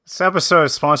This episode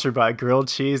is sponsored by grilled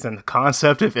cheese and the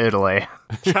concept of Italy.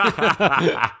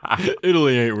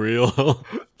 Italy ain't real.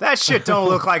 That shit don't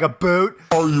look like a boot.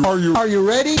 Are you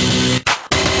ready?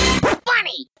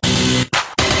 Funny.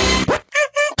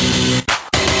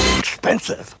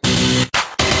 Expensive.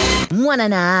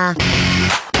 Wanna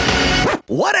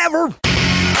Whatever.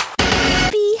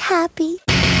 be happy.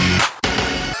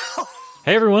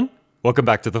 Hey everyone, welcome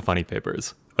back to The Funny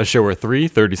Papers, a show where three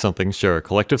 30-somethings share a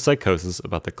collective psychosis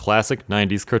about the classic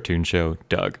 90s cartoon show,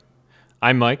 Doug.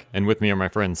 I'm Mike, and with me are my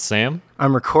friends Sam.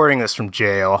 I'm recording this from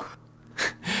jail.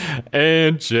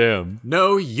 And Jim.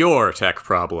 Know your tech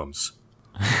problems.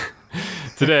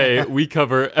 Today, we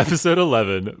cover episode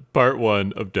 11, part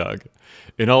 1 of Doug.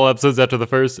 In all episodes after the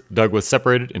first, Doug was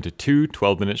separated into two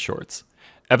 12-minute shorts.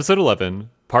 Episode 11,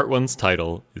 part 1's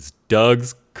title is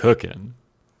Doug's Cookin'.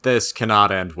 This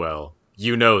cannot end well.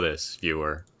 You know this,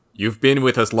 viewer. You've been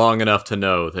with us long enough to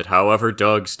know that however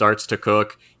Doug starts to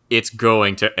cook, it's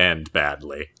going to end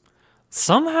badly.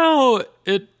 Somehow,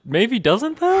 it maybe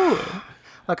doesn't, though.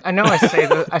 Look, I know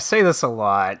I say this a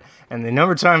lot, and the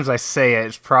number of times I say it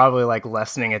is probably like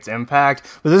lessening its impact,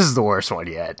 but this is the worst one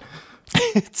yet.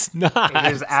 It's not.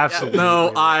 It is absolutely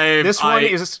No,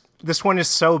 This one is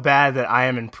so bad that I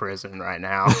am in prison right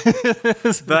now.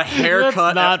 The haircut.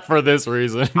 That's not for this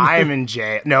reason. I am in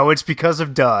jail. No, it's because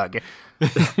of Doug.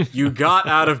 You got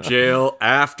out of jail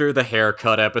after the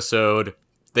haircut episode.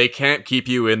 They can't keep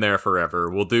you in there forever.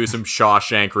 We'll do some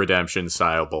Shawshank Redemption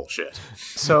style bullshit.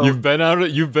 So You've been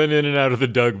in and out of the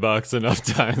Doug box enough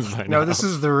times by now. no, this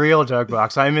is the real Doug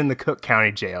box. I'm in the Cook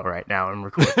County jail right now. I'm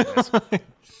recording this.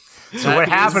 So what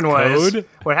happened was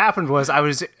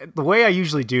the way I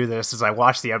usually do this is I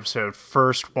watch the episode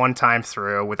first one time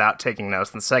through without taking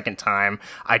notes, and the second time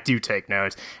I do take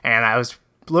notes. And I was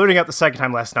loading up the second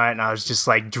time last night, and I was just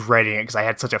like dreading it because I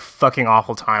had such a fucking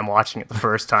awful time watching it the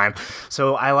first time.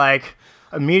 So I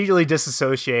immediately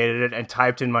disassociated it and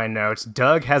typed in my notes,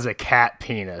 Doug has a cat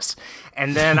penis.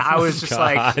 And then I was just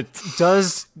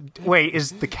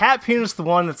is the cat penis the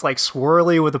one that's like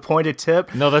swirly with a pointed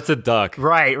tip? No, that's a duck.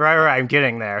 Right. I'm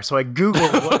getting there. So I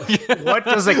Googled what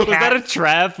does a cat... Was that a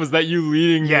trap? Was that you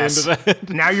leading me into that?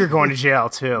 Now you're going to jail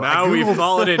too. Now we've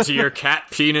fallen into your cat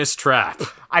penis trap.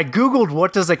 I Googled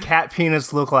what does a cat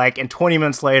penis look like, and 20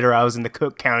 minutes later I was in the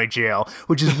Cook County jail,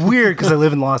 which is weird because I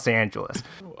live in Los Angeles.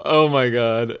 Oh my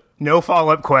god. No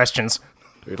follow-up questions.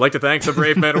 We'd like to thank the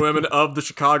brave men and women of the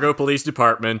Chicago Police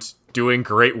Department doing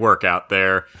great work out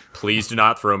there. Please do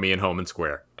not throw me in Homan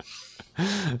Square.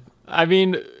 I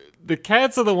mean, the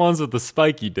cats are the ones with the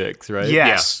spiky dicks, right?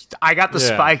 Yes. I got the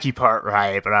spiky part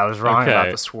right, but I was wrong about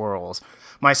the swirls.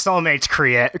 My cellmates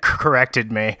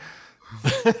corrected me.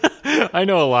 I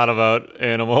know a lot about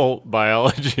animal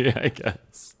biology, I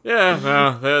guess. Yeah,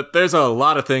 well, there's a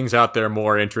lot of things out there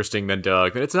more interesting than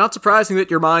Doug, and it's not surprising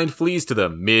that your mind flees to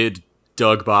them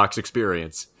mid-Doug box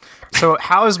experience. So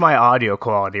how is my audio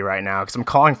quality right now? Because I'm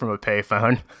calling from a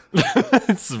payphone.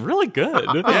 It's really good.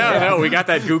 No, we got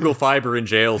that Google Fiber in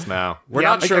jails now. We're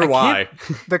not sure why.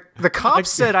 The cops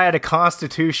said I had a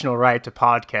constitutional right to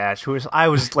podcast, which I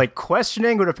was like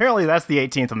questioning, but apparently that's the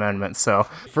 18th Amendment. So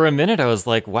for a minute, I was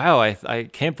like, wow, I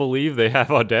can't believe they have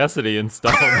Audacity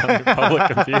installed on their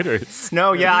public computers.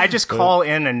 No, yeah, I just call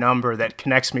in a number that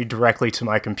connects me directly to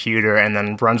my computer and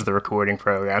then runs the recording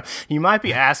program. You might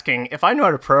be asking, if I know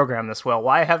how to program this well,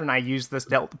 why haven't I used this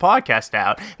to help the podcast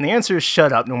out? And the answer is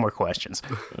shut up, no more questions.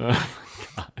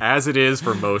 As it is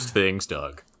for most things,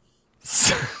 Doug.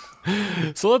 So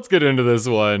let's get into this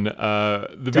one.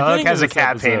 Doug has a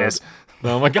cat penis.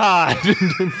 Oh my god.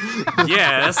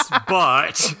 Yes,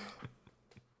 but...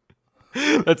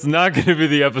 That's not going to be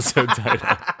the episode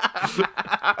title.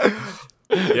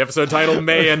 The episode title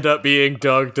may end up being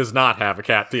Doug does not have a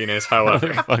cat penis, however.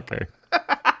 Motherfucker.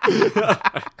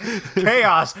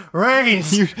 Chaos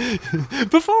reigns.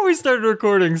 Before we started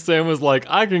recording, Sam was like,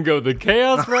 I can go the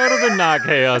chaos route or the not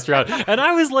chaos route. And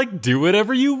I was like, do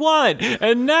whatever you want.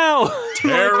 And now...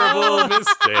 Terrible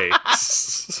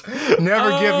mistakes.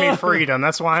 Never give me freedom.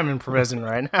 That's why I'm in prison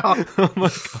right now. Oh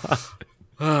my god.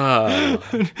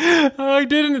 I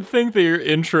didn't think that your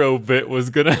intro bit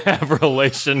was going to have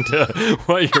relation to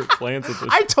what your plans with this.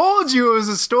 I told you it was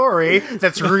a story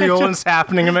that's real and it's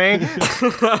happening to me.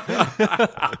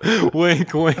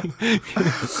 Wink, wink.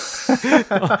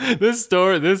 This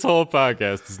whole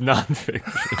podcast is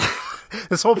nonfiction.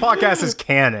 This whole podcast is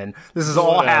canon. This is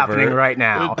all happening right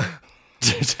now.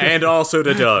 And also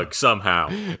to Doug, somehow.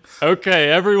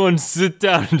 Okay, everyone sit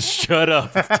down and shut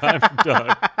up. It's time for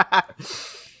Doug.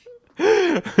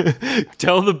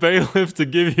 Tell the bailiff to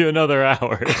give you another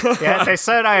hour. Yeah, they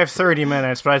said I have 30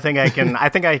 minutes, but I think I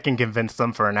can convince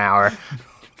them for an hour.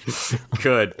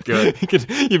 Good.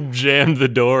 You've jammed the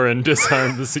door and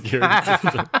disarmed the security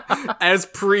system. As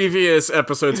previous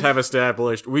episodes have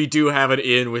established, we do have an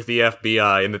in with the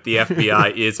FBI, and that the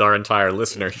FBI is our entire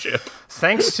listenership.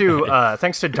 Thanks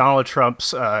to Donald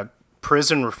Trump's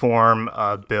prison reform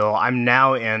bill, I'm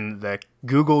now in the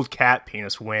Googled cat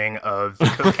penis wing of the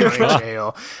Cook County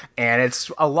Jail, and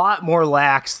it's a lot more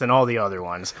lax than all the other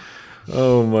ones.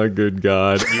 Oh my good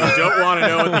God. You don't want to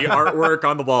know what the artwork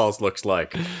on the walls looks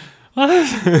like.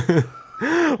 Well,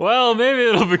 maybe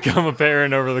it'll become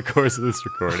apparent over the course of this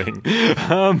recording.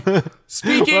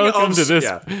 Speaking of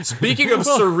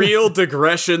surreal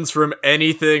digressions from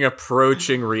anything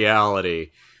approaching reality,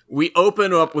 we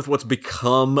open up with what's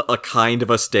become a kind of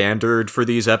a standard for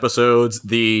these episodes,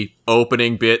 the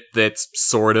opening bit that's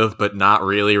sort of but not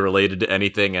really related to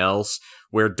anything else,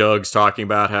 where Doug's talking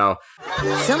about how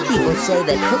some people say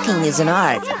that cooking is an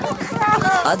art.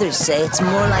 Others say it's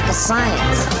more like a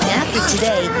science. After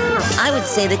today, I would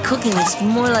say that cooking is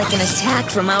more like an attack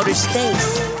from outer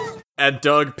space. And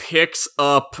Doug picks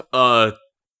up a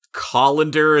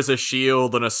colander as a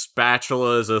shield and a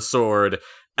spatula as a sword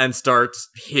and starts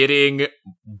hitting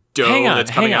dough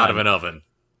that's coming out of an oven.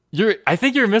 I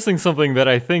think you're missing something that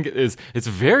I think it's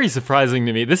very surprising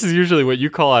to me. This is usually what you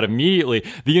call out immediately.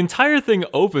 The entire thing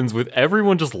opens with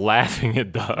everyone just laughing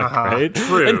at Doug, right?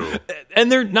 True.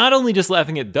 And they're not only just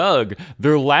laughing at Doug,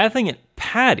 they're laughing at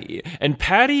Patty. And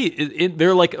Patty,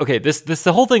 they're like, okay,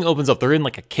 the whole thing opens up. They're in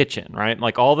like a kitchen, right?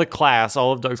 Like all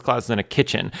of Doug's class is in a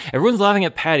kitchen. Everyone's laughing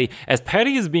at Patty as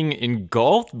Patty is being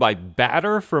engulfed by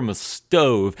batter from a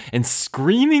stove and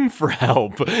screaming for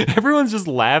help. Everyone's just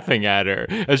laughing at her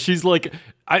as she's like,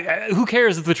 who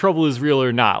cares if the trouble is real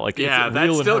or not? Like, yeah, it's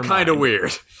that's still kind of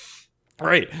weird.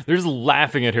 Right. They're just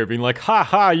laughing at her, being like, ha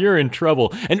ha, you're in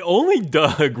trouble. And only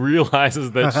Doug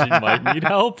realizes that she might need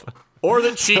help. Or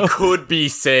that she could be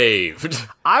saved.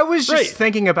 I was just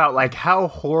thinking about like how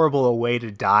horrible a way to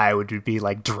die would be,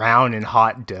 like drown in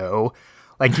hot dough.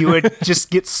 Like you would just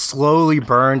get slowly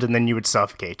burned and then you would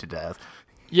suffocate to death.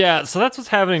 Yeah, so that's what's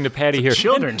happening to Patty here.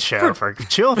 Children's show for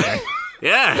children.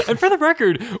 Yeah. And for the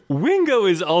record, Wingo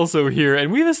is also here,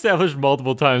 and we've established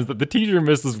multiple times that the teacher,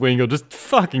 Mrs. Wingo, just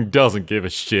fucking doesn't give a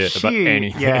shit about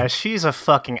anything. Yeah, she's a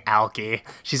fucking alkie.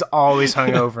 She's always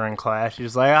hungover in class.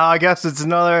 She's like, I guess it's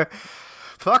another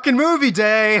fucking movie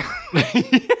day.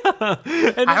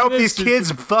 I hope these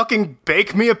kids fucking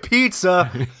bake me a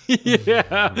pizza.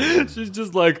 Yeah. She's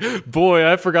just like, boy,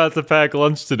 I forgot to pack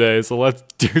lunch today, so let's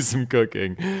do some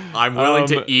cooking. I'm willing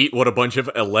to eat what a bunch of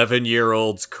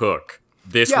 11-year-olds cook.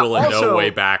 This will in no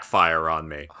way backfire on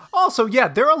me. Also, yeah,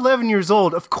 they're 11 years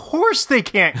old. Of course they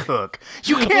can't cook.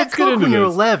 You can't cook when you're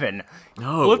 11.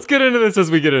 No. Let's get into this as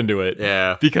we get into it.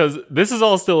 Yeah. Because this is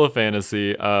all still a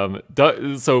fantasy.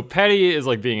 So Patty is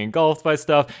like being engulfed by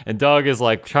stuff, and Doug is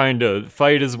like trying to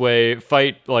fight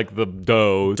like the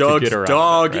dough to get her out. Doug's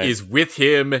dog right? is with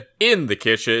him in the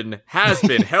kitchen, has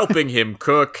been helping him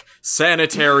cook.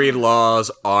 Sanitary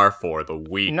laws are for the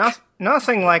weak.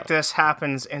 Nothing like this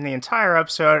happens in the entire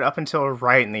episode up until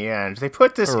right in the end. They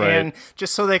put this in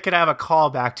just so they could have a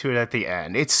callback to it at the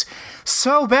end. It's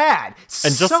so bad.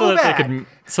 And just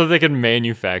so they could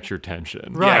manufacture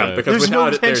tension. Right. Yeah, because there's no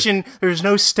tension, there's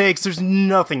no stakes, there's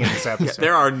nothing in this episode.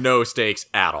 There are no stakes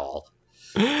at all.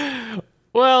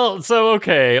 Well, so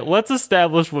okay, let's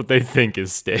establish what they think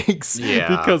is stakes.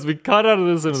 Yeah. Because we cut out of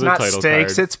this into the title It's not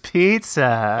stakes, card. it's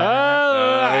pizza.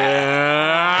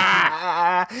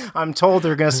 I'm told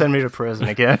they're going to send me to prison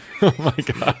again. Oh my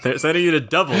God. They're sending you to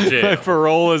double jail. My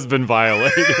parole has been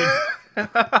violated.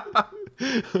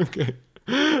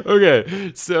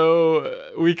 Okay,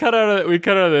 so we cut out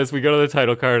of this, we go to the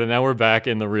title card, and now we're back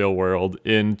in the real world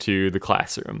into the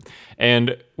classroom.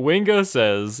 And Wingo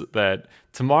says that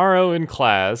tomorrow in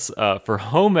class, for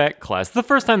home ec class, the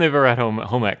first time they've ever had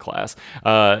home ec class,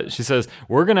 she says,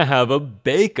 we're going to have a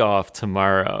bake-off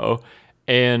tomorrow,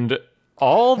 and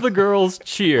all the girls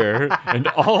cheer, and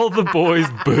all the boys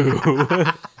boo.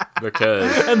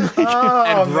 Because man,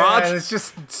 it's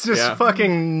just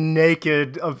fucking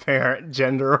naked apparent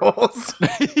gender roles.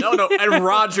 No, and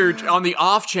Roger, on the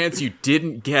off chance you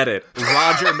didn't get it,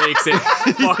 Roger makes it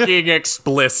fucking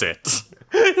explicit.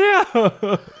 Yeah.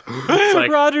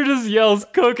 Like, Roger just yells,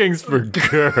 cooking's for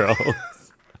girls.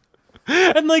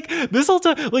 And like this whole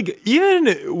time, like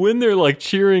even when they're like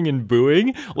cheering and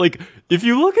booing, like if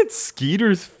you look at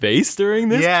Skeeter's face during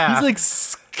this, he's like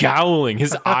scowling.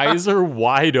 His eyes are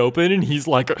wide open, and he's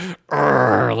like,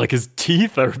 "Urgh," like his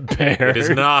teeth are bare. It is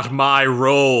not my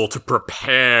role to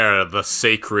prepare the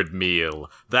sacred meal.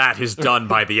 That is done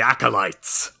by the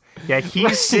acolytes. Yeah,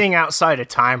 he's sitting outside of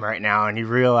time right now, and he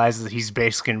realizes that he's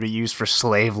basically going to be used for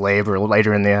slave labor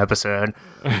later in the episode.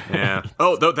 Yeah.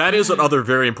 Oh, that is another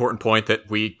very important point that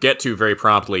we get to very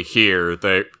promptly here.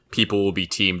 The people will be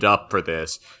teamed up for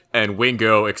this. And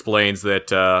Wingo explains that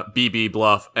BB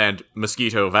Bluff and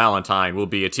Mosquito Valentine will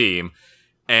be a team.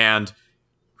 And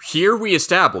here we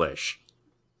establish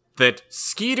that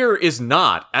Skeeter is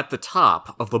not at the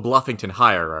top of the Bluffington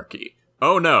hierarchy.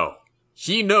 Oh no.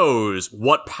 He knows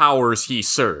what powers he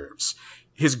serves.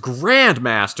 His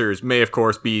Grandmasters may, of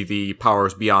course, be the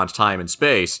powers beyond time and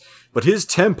space, but his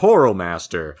Temporal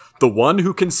Master, the one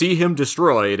who can see him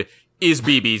destroyed, is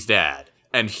BB's dad.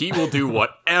 And he will do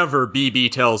whatever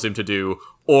BB tells him to do,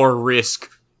 or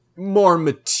risk more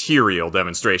material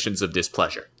demonstrations of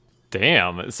displeasure.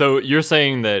 Damn. So you're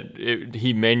saying that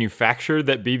he manufactured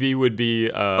that BB would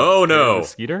be oh no,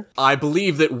 Skeeter? I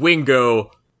believe that Wingo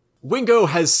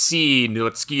has seen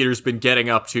what Skeeter's been getting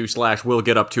up to / will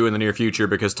get up to in the near future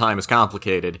because time is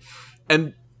complicated.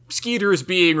 And Skeeter is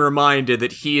being reminded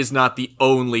that he is not the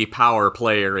only power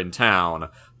player in town.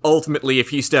 Ultimately, if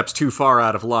he steps too far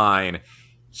out of line,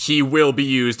 he will be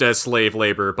used as slave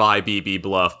labor by BB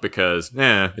Bluff because,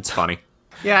 it's funny.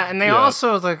 Yeah, and they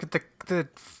also, like, the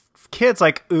kids,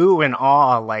 like, ooh and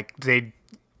awe, like, they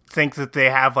think that they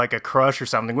have like a crush or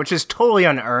something, which is totally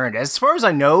unearned. As far as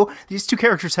I know, these two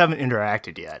characters haven't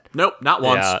interacted yet. Nope, not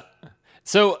once. Yeah.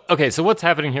 So what's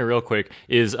happening here real quick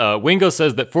is Wingo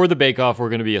says that for the Bake Off we're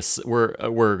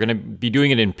going to be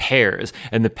doing it in pairs,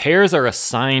 and the pairs are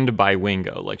assigned by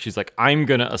Wingo. Like she's like, I'm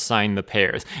going to assign the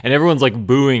pairs. And everyone's like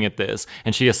booing at this,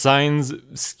 and she assigns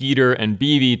Skeeter and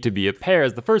BB to be a pair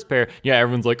as the first pair. Yeah,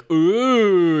 everyone's like,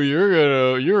 "Ooh,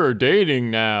 you're dating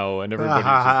now." And everybody's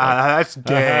just like, that's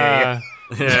gay.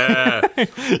 Yeah.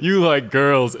 You like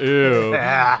girls, ew.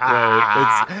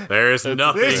 Right, There's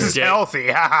nothing This is healthy.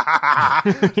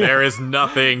 There is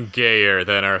nothing gayer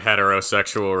than our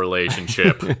heterosexual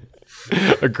relationship.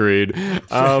 Agreed.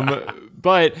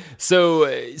 But so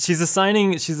she's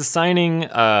assigning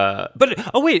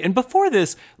but oh wait, and before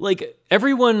this, like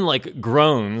everyone like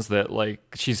groans that like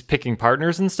she's picking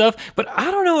partners and stuff, but I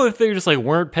don't know if they just like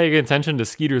weren't paying attention to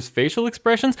Skeeter's facial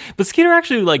expressions, but Skeeter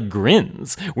actually like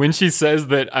grins when she says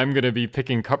that I'm going to be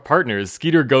picking partners.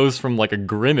 Skeeter goes from like a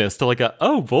grimace to like a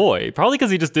oh boy, probably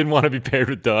because he just didn't want to be paired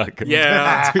with Doug.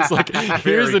 Yeah. He's like,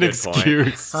 here's an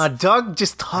excuse. Doug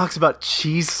just talks about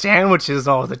cheese sandwiches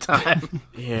all the time.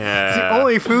 Yeah. It's the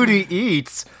only food he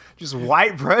eats. Just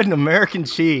white bread and American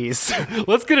cheese.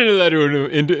 Let's get into that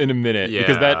in a minute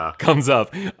because that comes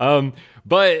up.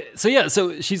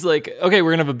 So she's like, okay, we're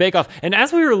gonna have a bake off, and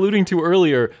as we were alluding to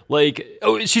earlier, like,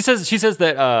 she says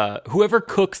that whoever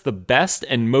cooks the best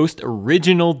and most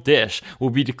original dish will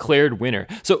be declared winner.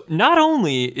 So not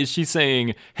only is she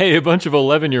saying, hey, a bunch of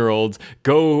 11-year-olds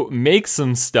go make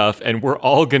some stuff and we're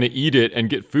all gonna eat it and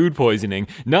get food poisoning.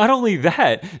 Not only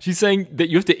that, she's saying that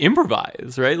you have to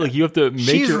improvise, right? Like you have to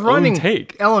make your own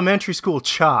take. Elementary school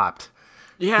Chopped.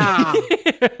 Yeah.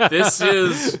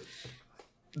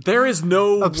 There is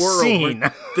no Obscene. world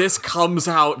where this comes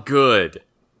out good.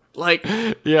 Like,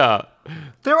 yeah.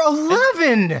 They're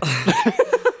 11.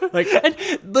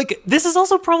 This is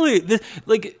also probably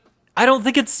I don't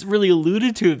think it's really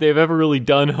alluded to that they've ever really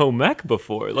done home ec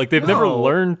before. Like they've never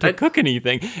learned to cook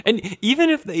anything. And even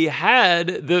if they had,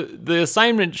 the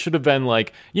assignment should have been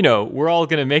like, we're all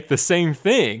going to make the same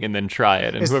thing and then try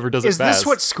it, and whoever does it best. Is this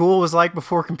what school was like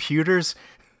before computers?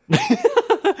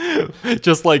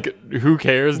 Just like, who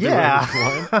cares?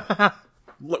 Yeah.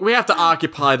 We have to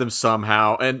occupy them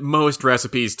somehow, and most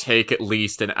recipes take at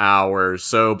least an hour.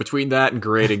 So between that and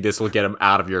grading, this will get them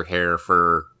out of your hair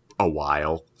for a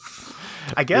while.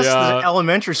 I guess the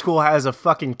elementary school has a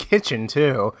fucking kitchen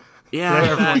too. Yeah, that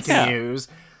everyone can use.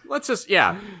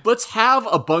 Let's have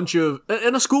a bunch of,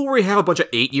 in a school where you have a bunch of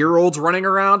 8-year-olds running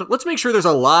around, let's make sure there's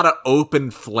a lot of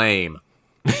open flame.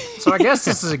 So I guess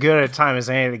this is as good a time as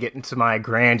any to get into my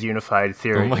grand unified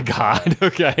theory. Oh my god,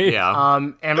 okay. Yeah.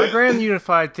 And my grand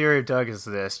unified theory of Doug is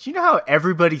this. Do you know how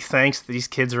everybody thinks that these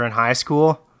kids are in high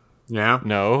school? Yeah.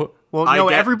 No. Well, no,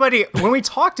 everybody, when we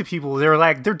talk to people, they're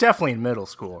like, they're definitely in middle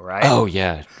school, right? Oh,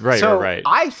 yeah. Right.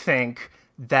 I think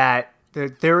that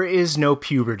there is no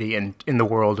puberty in the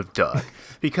world of Doug.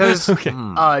 Because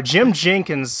Jim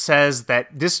Jenkins says that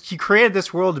he created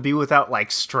this world to be without like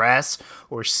stress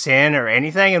or sin or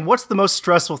anything. And what's the most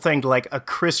stressful thing to like a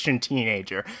Christian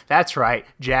teenager? That's right,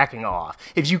 jacking off.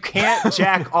 If you can't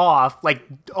jack off, like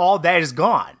all that is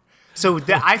gone. So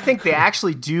I think they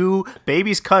actually do.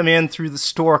 Babies come in through the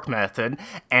stork method,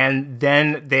 and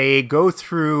then they go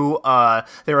through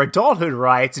their adulthood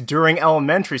rites during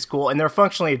elementary school, and they're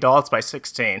functionally adults by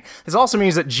 16. This also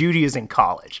means that Judy is in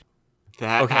college.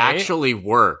 That actually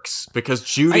works, because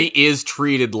Judy is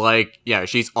treated like,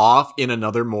 she's off in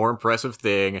another more impressive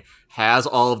thing, has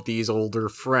all of these older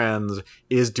friends,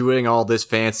 is doing all this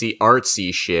fancy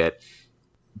artsy shit.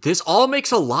 This all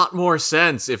makes a lot more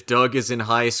sense if Doug is in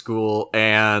high school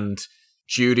and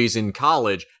Judy's in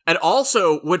college. And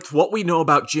also, with what we know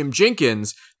about Jim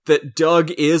Jenkins, that Doug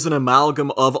is an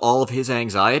amalgam of all of his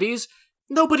anxieties.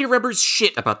 Nobody remembers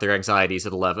shit about their anxieties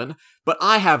at 11, but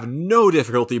I have no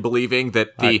difficulty believing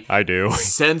that the I do.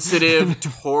 sensitive,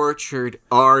 tortured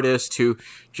artist who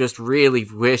just really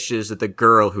wishes that the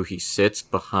girl who he sits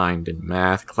behind in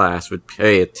math class would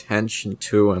pay attention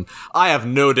to him. I have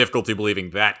no difficulty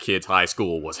believing that kid's high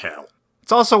school was hell.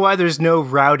 It's also why there's no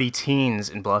rowdy teens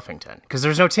in Bluffington, because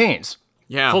there's no teens.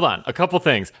 Yeah. Hold on, a couple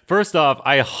things. First off,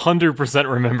 I 100%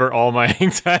 remember all my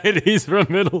anxieties from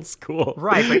middle school.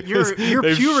 Right, but your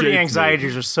puberty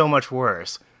anxieties are so much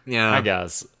worse. Yeah. I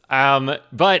guess. And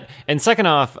second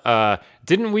off,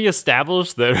 didn't we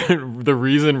establish that the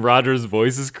reason Roger's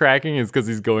voice is cracking is because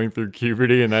he's going through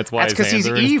puberty, and that's why his hands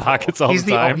are in his pockets all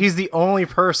the time? He's the only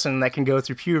person that can go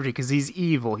through puberty because he's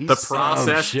evil. The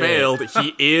process failed.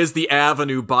 He is the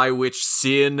avenue by which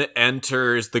sin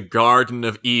enters the Garden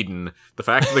of Eden. The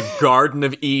fact that the Garden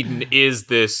of Eden is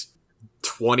this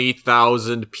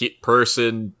 20,000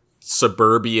 person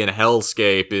suburban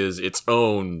hellscape is its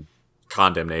own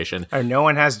condemnation. Or no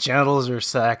one has genitals or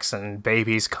sex, and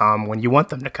babies come when you want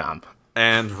them to come.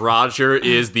 And Roger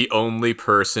is the only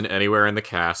person anywhere in the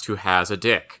cast who has a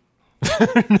dick.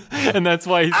 And that's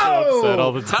why he's so upset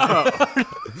all the time.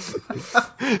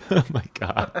 Oh my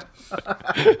god.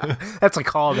 That's a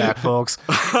callback, folks.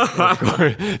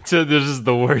 This is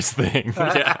the worst thing.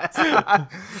 Yeah.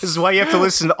 This is why you have to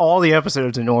listen to all the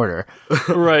episodes in order.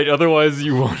 Right, otherwise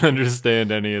you won't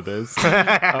understand any of this.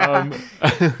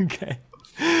 Okay.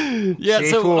 Yeah, Stay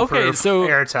so foolproof, so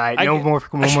airtight. No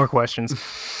more questions.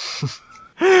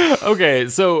 Okay,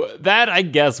 so that I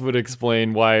guess would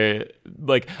explain why,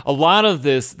 like, a lot of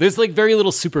this, there's like very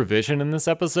little supervision in this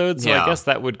episode, so I guess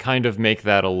that would kind of make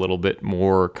that a little bit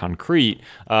more concrete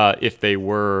if they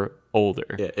were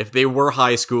older. Yeah, if they were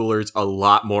high schoolers, a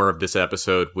lot more of this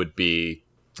episode would be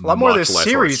a lot more of this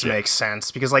series makes sense,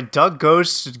 because like Doug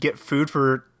goes to get food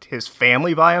for his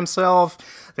family by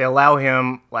himself. They allow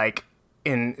him, like,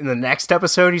 in the next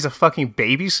episode, he's a fucking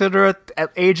babysitter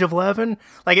at age 11.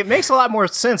 Like, it makes a lot more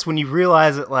sense when you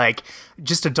realize that, like,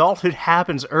 just adulthood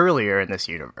happens earlier in this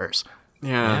universe.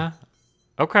 Yeah.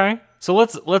 Okay. So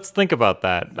let's think about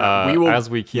that as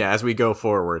we go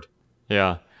forward.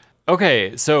 Yeah.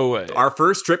 Okay, so our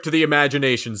first trip to the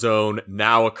imagination zone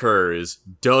now occurs.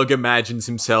 Doug imagines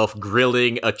himself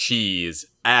grilling a cheese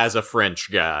as a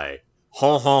French guy.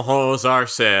 Ho-ho-hos are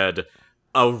said.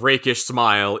 A rakish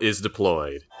smile is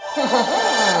deployed.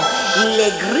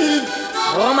 Le grilled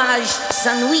fromage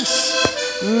sandwich.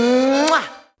 Mwah!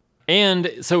 And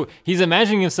so he's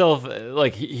imagining himself,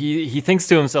 like, he thinks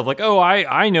to himself, like, oh,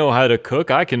 I know how to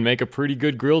cook. I can make a pretty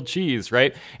good grilled cheese,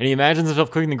 right? And he imagines himself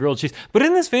cooking the grilled cheese. But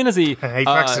in this fantasy... he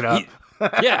fucks it up.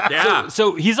 Yeah.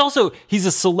 So he's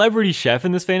a celebrity chef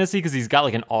in this fantasy because he's got,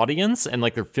 like, an audience and,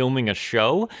 like, they're filming a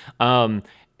show.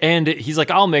 And he's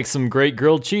like, I'll make some great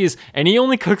grilled cheese. And he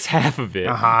only cooks half of it.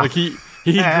 Like, he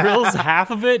grills half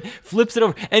of it, flips it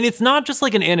over. And it's not just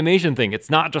like an animation thing.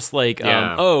 It's not just like,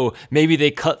 maybe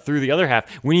they cut through the other half.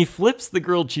 When he flips the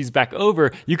grilled cheese back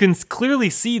over, you can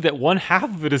clearly see that one half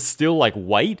of it is still like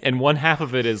white and one half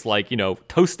of it is like,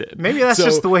 toasted. Maybe that's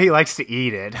just the way he likes to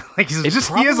eat it. Like, he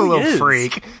is a little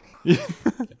freak.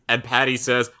 And Patty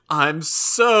says, I'm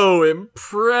so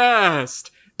impressed.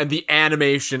 And the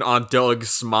animation on Doug's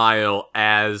smile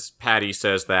as Patty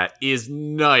says that is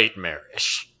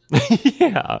nightmarish.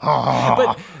 Yeah.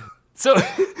 But so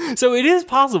it is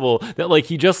possible that, like,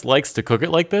 he just likes to cook it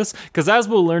like this, because as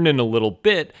we'll learn in a little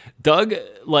bit, Doug,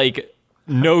 like,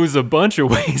 knows a bunch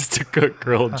of ways to cook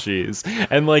grilled cheese.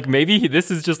 And, like, maybe this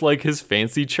is just, like, his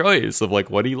fancy choice of, like,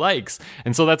 what he likes.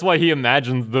 And so that's why he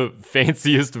imagines the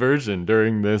fanciest version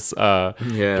during this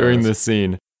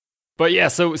scene. But yeah,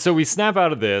 so we snap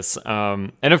out of this,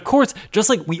 and of course, just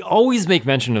like we always make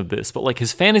mention of this, but like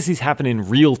his fantasies happen in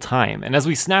real time, and as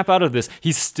we snap out of this,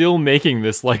 he's still making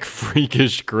this like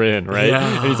freakish grin, right?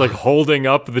 Yeah. And he's like holding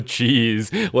up the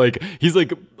cheese, like he's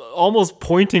like almost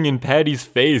pointing in Patty's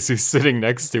face, who's sitting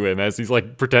next to him, as he's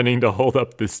like pretending to hold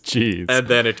up this cheese. And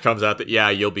then it comes out that,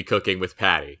 you'll be cooking with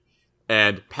Patty.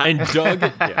 And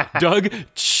Doug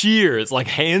cheers, like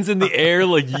hands in the air,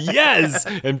 like yes.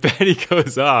 And Patty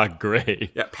goes, "Ah,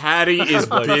 great." Yeah, Patty is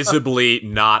visibly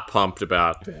not pumped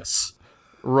about this.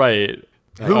 Right.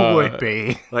 Who would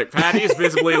be? Like Patty is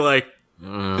visibly like.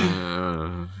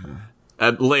 And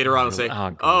later on, say,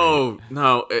 "Oh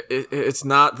no, it's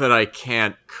not that I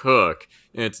can't cook.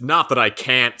 It's not that I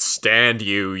can't stand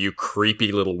you, you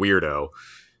creepy little weirdo."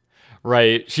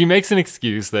 Right. She makes an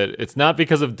excuse that it's not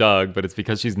because of Doug, but it's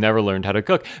because she's never learned how to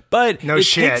cook. But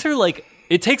takes her like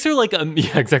It takes her like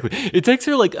It takes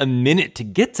her like a minute to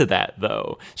get to that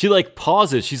though. She like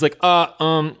pauses. She's like,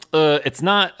 it's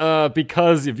not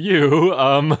because of you.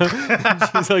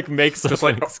 She's like makes just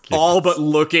like excuse. All but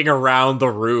looking around the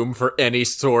room for any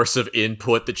source of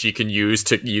input that she can use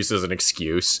as an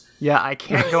excuse. Yeah, I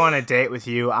can't go on a date with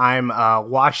you. I'm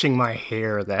washing my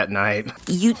hair that night.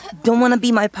 You don't want to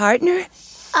be my partner?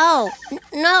 Oh,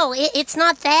 no, it's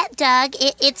not that, Doug.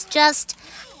 It's just...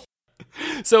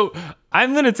 So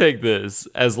I'm going to take this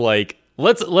as like,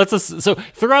 so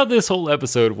throughout this whole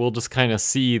episode, we'll just kind of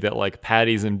see that like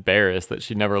Patty's embarrassed that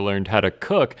she never learned how to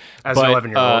cook. As an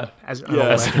 11-year-old. As an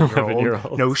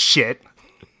 11-year-old. No shit.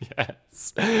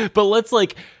 Yes. But let's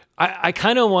like, I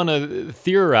kind of want to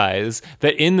theorize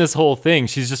that in this whole thing,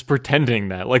 she's just pretending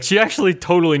that. Like, she actually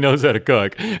totally knows how to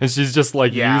cook, and she's just,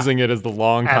 like, using it as the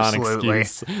long-con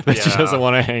excuse that she doesn't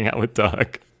want to hang out with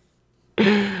Doug.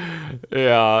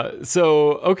 Yeah,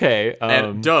 so, okay.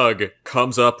 And Doug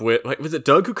comes up with, like, was it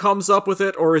Doug who comes up with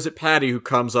it, or is it Patty who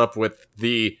comes up with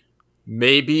the,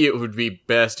 maybe it would be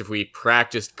best if we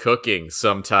practiced cooking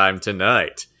sometime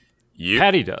tonight?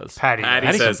 Patty does. Patty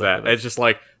says that. It's just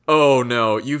like, oh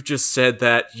no, you've just said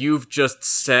that. You've just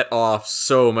set off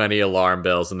so many alarm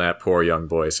bells in that poor young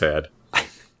boy's head.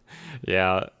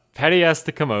 Yeah. Patty has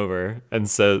to come over and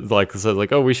says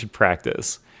like, oh, we should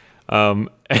practice. And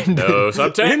no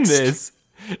subtext.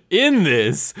 In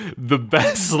this, the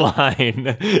best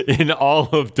line in all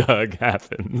of Doug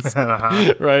happens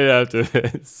right after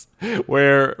this,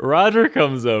 where Roger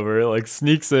comes over, like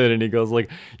sneaks in, and he goes like,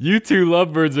 "You two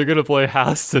lovebirds are gonna play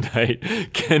house tonight.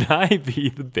 Can I be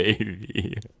the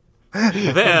baby?"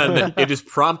 Then it is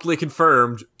promptly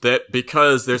confirmed that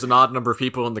because there's an odd number of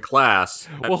people in the class.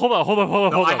 Well, hold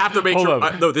on. I have to make sure.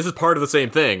 No, this is part of the same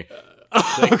thing.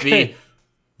 Like okay.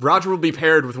 Roger will be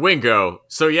paired with Wingo,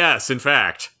 so yes, in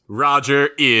fact, Roger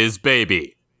is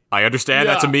baby. I understand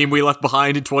that's a meme we left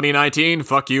behind in 2019.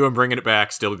 Fuck you, I'm bringing it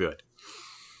back. Still good.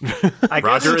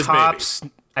 Roger is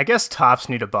baby. I guess tops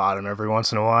need a bottom every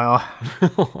once in a while.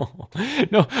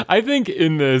 No, I think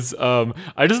in this,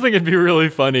 I just think it'd be really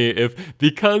funny if,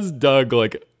 because Doug,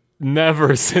 like,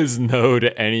 never says no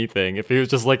to anything. If he was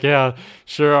just like, yeah,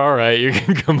 sure, all right, you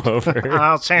can come over.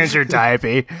 I'll change your diaper.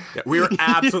 Yeah, we were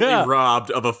absolutely robbed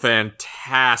of a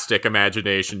fantastic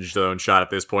imagination zone shot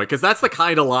at this point, because that's the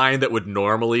kind of line that would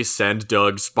normally send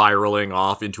Doug spiraling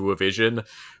off into a vision.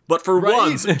 But for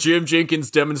once, Jim Jenkins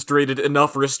demonstrated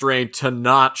enough restraint to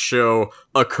not show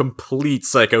a complete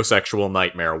psychosexual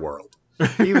nightmare world.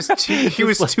 He was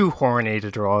too horny to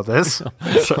draw this.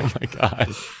 Oh my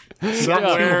god.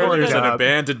 Somewhere there's an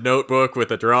abandoned notebook with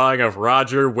a drawing of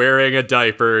Roger wearing a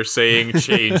diaper saying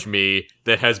 "change me"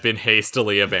 that has been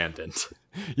hastily abandoned.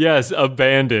 Yes,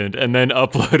 abandoned and then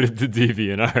uploaded to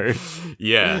DeviantArt.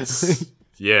 Yes.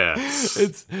 Yes.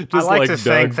 It's just I like to Doug.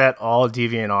 think that all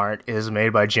DeviantArt is made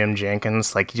by Jim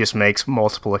Jenkins. Like, he just makes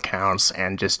multiple accounts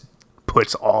and just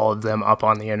puts all of them up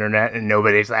on the internet, and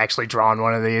nobody's actually drawn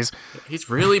one of these. He's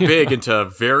really big into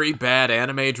very bad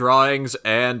anime drawings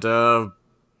and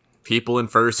people in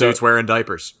fursuits wearing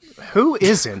diapers. Who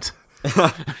isn't?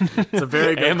 It's a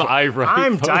very good Am I right?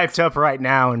 I'm folks? typed up right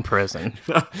now in prison.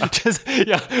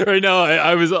 Right now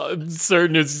I was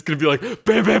certain it's just gonna be like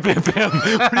bam, bam, bam, bam.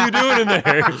 What are you doing in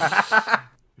there?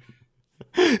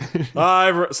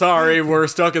 I'm sorry, we're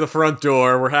stuck at the front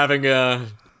door. We're having a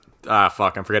I'm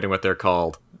forgetting what they're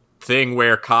called. Thing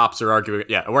where cops are arguing.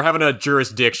 Yeah, we're having a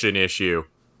jurisdiction issue.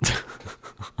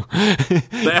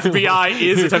 The FBI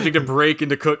is attempting to break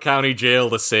into Cook County Jail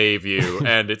to save you,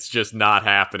 and it's just not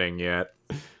happening yet.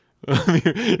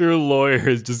 Your lawyer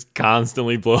is just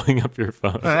constantly blowing up your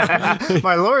phone.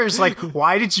 My lawyer's like,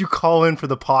 why did you call in for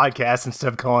the podcast instead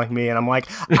of calling me? And I'm like,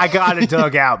 I got it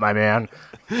dug out, my man.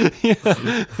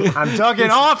 I'm dugging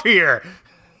off here.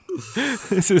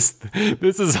 This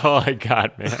is all I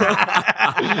got, man.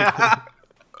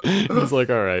 He's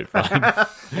like, all right, fine.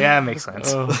 Yeah, it makes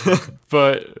sense.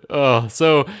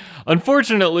 So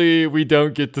unfortunately, we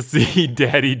don't get to see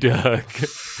Daddy Doug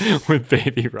with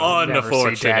Baby Roger.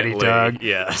 Unfortunately, Daddy Doug.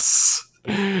 yes.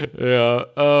 Yeah.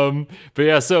 But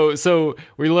yeah, so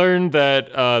we learned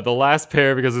that the last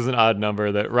pair, because it's an odd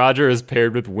number, that Roger is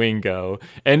paired with Wingo.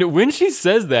 And when she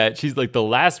says that, she's like, the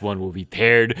last one will be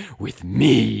paired with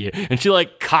me. And she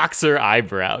like cocks her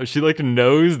eyebrow. She like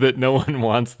knows that no one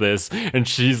wants this, and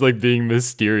she's like being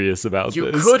mysterious about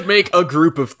You this. could make a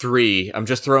group of 3. I'm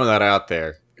just throwing that out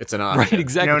there. It's an option. Right,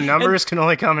 exactly. Numbers can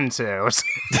only come in 2.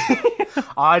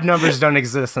 Odd numbers don't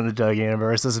exist in the Doug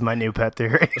universe. This is my new pet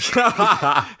theory.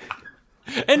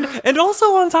 And also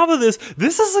on top of this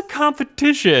is a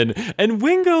competition, and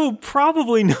Wingo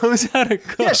probably knows how to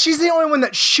cook. Yeah, she's the only one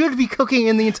that should be cooking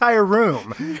in the entire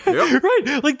room.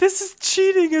 Right, like this is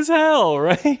cheating as hell,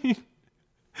 right?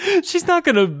 She's not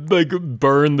gonna like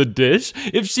burn the dish.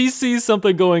 If she sees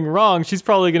something going wrong, she's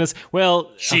probably gonna.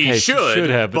 She should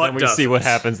have, but then we see what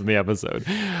happens in the episode.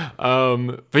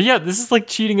 But yeah, this is like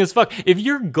cheating as fuck. If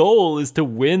your goal is to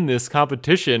win this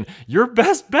competition, your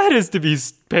best bet is to be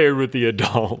paired with the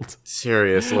adult.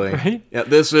 Seriously, right? Yeah,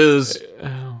 this is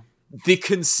the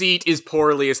conceit is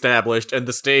poorly established, and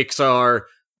the stakes are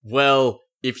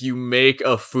if you make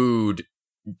a food,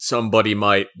 somebody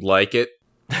might like it.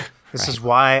 This is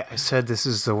why I said this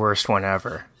is the worst one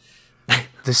ever.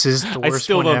 This is the worst one ever. I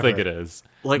still don't think it is.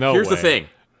 Like, no here's way. the thing.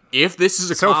 If this is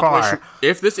accomplished,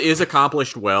 if this is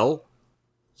accomplished well,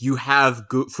 you have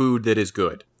food that is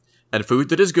good. And food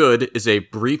that is good is a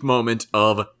brief moment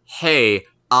of, hey,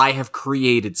 I have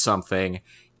created something,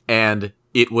 and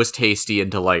it was tasty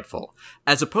and delightful.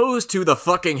 As opposed to the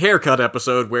fucking haircut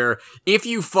episode where, if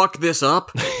you fuck this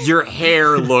up, your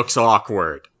hair looks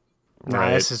awkward.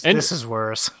 Nah, this is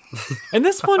worse. And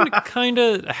this one kind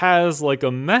of has like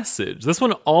a message. This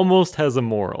one almost has a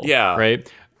moral. Yeah.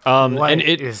 Right? What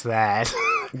is that?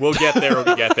 We'll get there when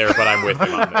we get there, but I'm with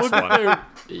him on this one.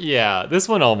 Yeah, this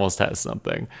one almost has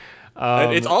something.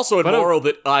 And it's also a moral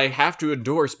that I have to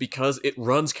endorse because it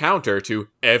runs counter to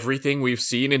everything we've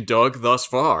seen in Doug thus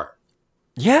far.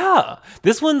 Yeah.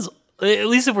 This one's, at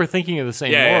least if we're thinking of the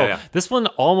same moral, yeah. This one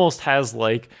almost has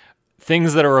like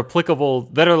things that are applicable,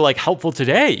 that are like helpful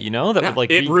today, you know? That would like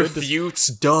it be refutes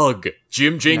Doug.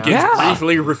 Jim Jenkins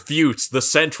briefly refutes the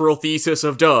central thesis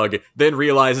of Doug, then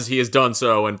realizes he has done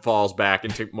so and falls back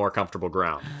into more comfortable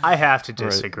ground. I have to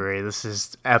disagree. Right.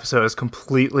 This episode is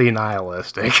completely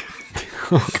nihilistic.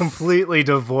 Completely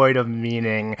devoid of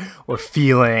meaning or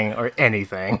feeling or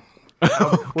anything.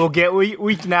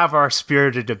 We can have our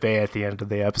spirited debate at the end of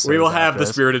the episode. We will have the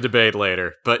spirited debate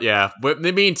later. But yeah, in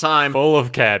the meantime, full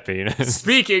of cat penis.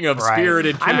 Speaking of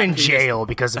spirited cat I'm in penis, jail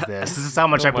because of this. This is how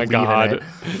much I believe in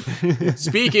it.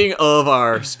 Speaking of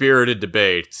our spirited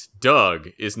debate, Doug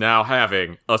is now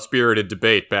having a spirited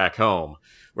debate back home,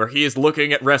 where he is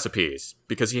looking at recipes,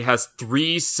 because he has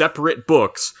 3 separate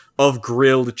books of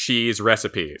grilled cheese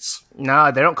recipes.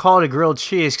 No, they don't call it a grilled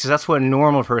cheese, because that's what a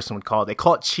normal person would call it. They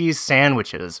call it cheese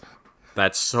sandwiches.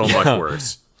 That's so much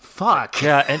worse. Fuck.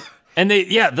 Yeah, and they,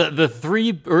 the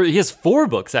 3, or he has 4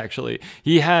 books, actually.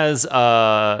 He has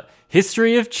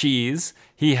History of Cheese,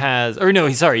 he has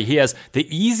The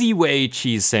Easy Way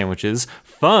Cheese Sandwiches,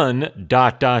 Fun ...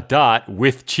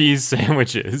 with cheese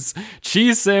sandwiches.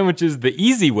 Cheese sandwiches the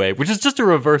easy way, which is just a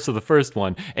reverse of the first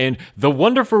one, and The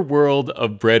Wonderful World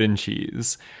of Bread and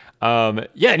Cheese. And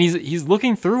he's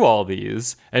looking through all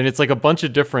these, and it's like a bunch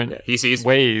of different he sees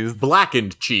ways.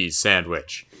 Blackened cheese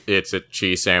sandwich. It's a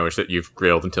cheese sandwich that you've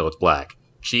grilled until it's black.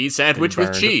 Cheese sandwich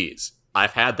with cheese.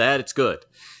 I've had that, it's good.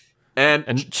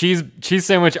 And cheese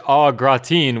sandwich au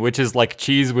gratin, which is like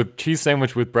cheese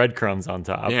sandwich with breadcrumbs on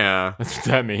top. Yeah. That's what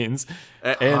that means.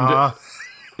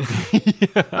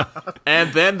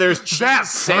 And then there's cheese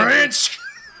sandwich.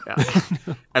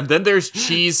 And then there's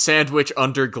cheese sandwich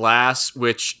under glass,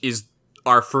 which is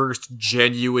our first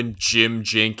genuine Jim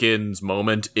Jenkins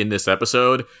moment in this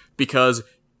episode, because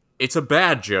it's a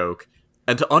bad joke.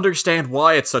 And to understand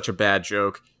why it's such a bad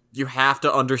joke, you have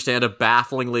to understand a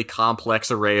bafflingly complex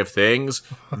array of things,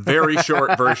 very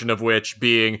short version of which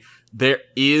being there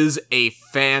is a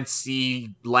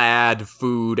fancy lad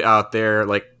food out there,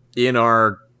 like in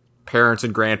our parents'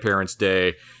 and grandparents'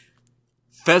 day.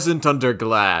 Pheasant under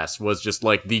glass was just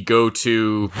like the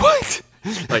go-to. What?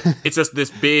 Like, it's just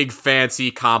this big,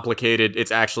 fancy, complicated,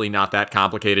 it's actually not that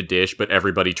complicated dish, but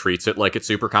everybody treats it like it's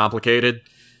super complicated.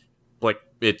 Like,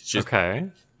 it's just... Okay.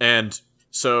 And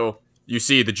so... You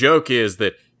see, the joke is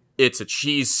that it's a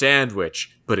cheese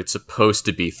sandwich, but it's supposed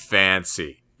to be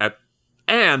fancy.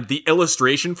 And the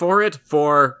illustration for it,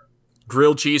 for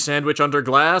grilled cheese sandwich under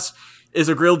glass, is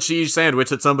a grilled cheese sandwich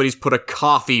that somebody's put a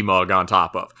coffee mug on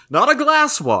top of. Not a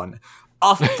glass one,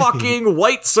 a fucking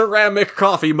white ceramic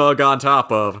coffee mug on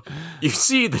top of. You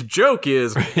see, the joke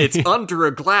is it's under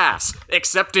a glass,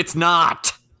 except it's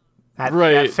not.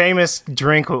 That famous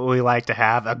drink what we like to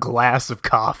have, a glass of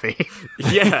coffee.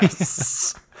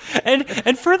 Yes.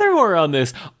 And furthermore on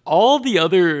this, all the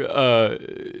other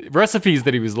recipes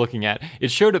that he was looking at, it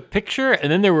showed a picture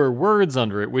and then there were words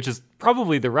under it, which is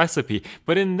probably the recipe.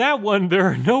 But in that one, there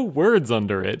are no words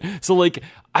under it. So, like,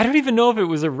 I don't even know if it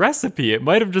was a recipe. It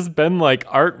might have just been, like,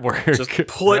 artwork. Just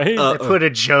put, They put a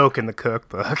joke in the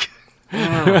cookbook.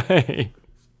 Right.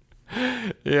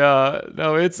 Yeah,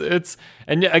 no, it's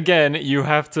and again, you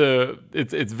have to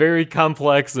it's very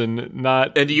complex and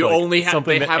not, and you like, only have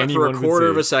something they that have it for a anyone would quarter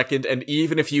see. of a second, and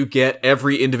even if you get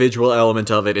every individual element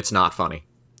of it, it's not funny.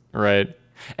 Right.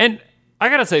 And I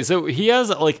gotta say, so he has,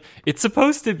 like, it's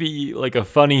supposed to be like a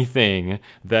funny thing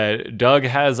that Doug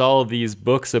has all of these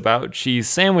books about cheese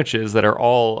sandwiches that are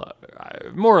all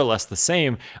more or less the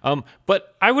same.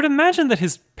 But I would imagine that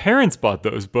his parents bought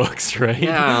those books, right?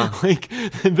 Yeah. Like,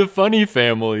 the Funny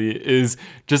Family is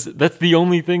just, that's the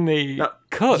only thing they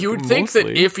cook. You would think that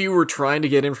mostly. if you were trying to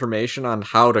get information on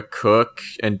how to cook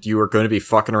and you were going to be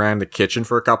fucking around the kitchen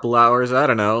for a couple hours, I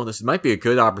don't know, this might be a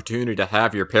good opportunity to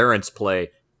have your parents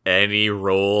play any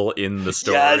role in the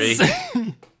story.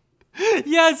 Yes.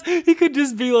 Yes, he could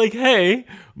just be like, hey,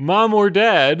 mom or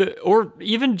dad, or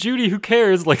even Judy, who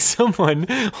cares? Like, someone,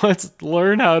 let's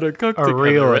learn how to cook A together.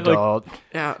 real right? Like, adult.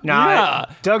 Yeah. Nah,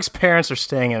 Doug's parents are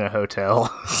staying in a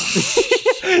hotel.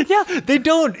 yeah, they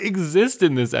don't exist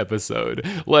in this episode.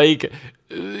 Like,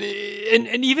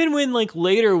 and even when, like,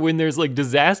 later when there's, like,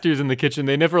 disasters in the kitchen,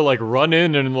 they never, like, run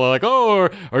in and like, oh,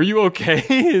 are you okay?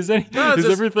 Is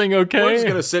everything okay? We're just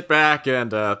gonna sit back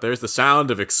and there's the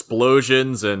sound of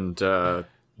explosions and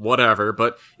whatever.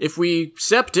 But if we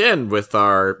stepped in with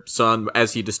our son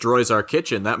as he destroys our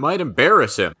kitchen, that might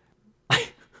embarrass him.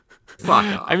 Fuck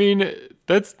off. I mean,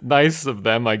 that's nice of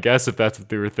them, I guess, if that's what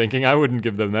they were thinking. I wouldn't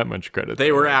give them that much credit.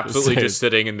 They were I have to absolutely say. just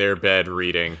sitting in their bed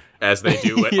reading, as they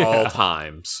do at all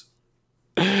times.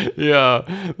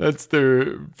 Yeah, that's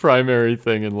their primary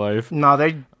thing in life. No,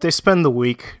 they spend the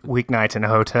weeknights in a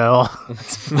hotel.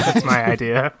 That's my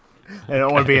idea. They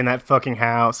don't want to be in that fucking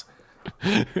house.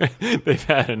 They've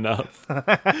had enough.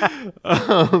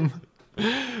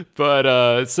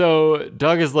 But so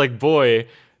Doug is like, boy,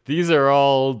 these are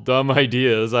all dumb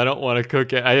ideas. I don't want to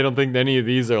cook it. I don't think any of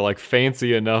these are, like,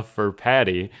 fancy enough for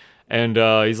Patty. And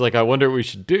he's like, I wonder what we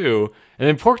should do. And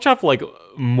then Porkchop, like,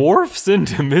 morphs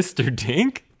into Mr.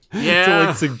 Dink Yeah. to,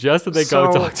 like, suggest that they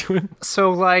go talk to him.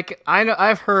 So, like,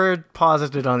 I've heard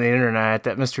posited on the internet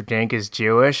that Mr. Dink is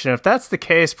Jewish, and if that's the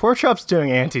case, Porkchop's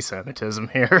doing anti-Semitism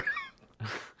here.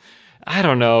 I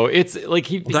don't know. It's like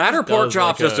he That or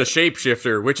Porkchop's just a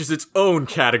shapeshifter, which is its own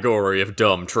category of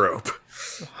dumb trope.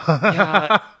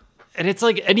 Yeah. And it's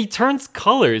like, and he turns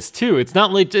colors too. It's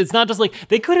not just like,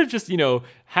 they could have just,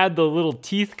 had the little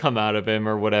teeth come out of him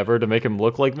or whatever to make him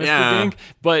look like Mr. Dink,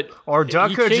 but Or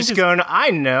Doug could just go,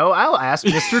 I know, I'll ask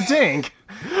Mr. Dink.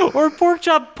 Or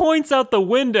Porkchop points out the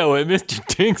window at Mr.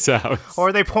 Dink's house.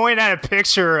 Or they point at a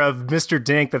picture of Mr.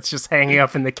 Dink that's just hanging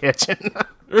up in the kitchen.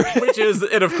 Which is,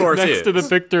 it of course next is. to the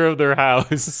picture of their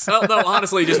house. Well, no,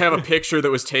 honestly, just have a picture that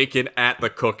was taken at the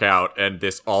cookout, and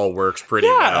this all works pretty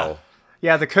well.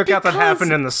 Yeah, the cookout that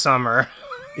happened in the summer.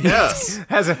 Yes.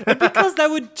 Because that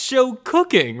would show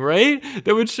cooking, right?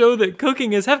 That would show that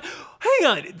cooking is happening. Hang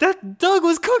on, that Doug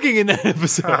was cooking in that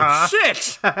episode.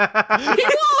 Shit! He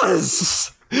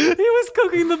was! He was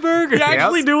cooking the burger. He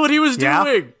actually knew what he was Yeah.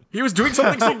 doing. He was doing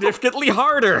something significantly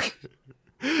harder.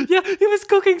 Yeah, he was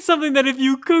cooking something that if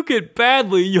you cook it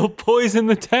badly, you'll poison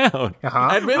the town.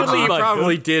 Admittedly, he Uh-huh.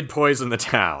 probably did poison the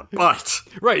town, but...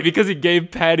 Right, because he gave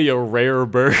Patty a rare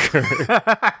burger.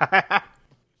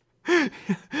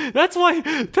 That's why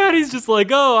Patty's just like,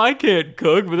 oh, I can't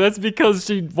cook, but that's because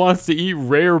she wants to eat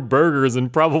rare burgers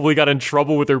and probably got in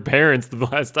trouble with her parents the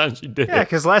last time she did Yeah, it.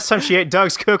 because last time she ate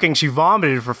Doug's cooking, she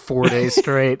vomited for 4 days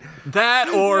straight. That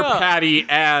or Patty,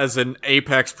 as an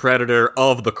apex predator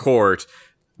of the court,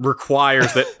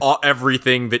 requires that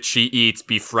everything that she eats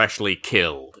be freshly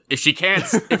killed. If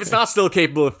it's not still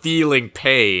capable of feeling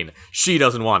pain, she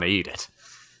doesn't want to eat it.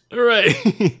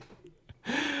 Right.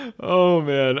 Oh,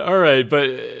 man. All right,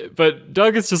 but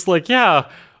Doug is just like, yeah,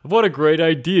 what a great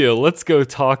idea. Let's go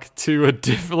talk to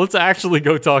let's actually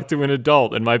go talk to an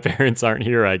adult, and my parents aren't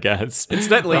here, I guess.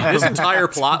 Incidentally, this entire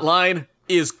plot line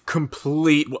is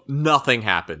complete. Nothing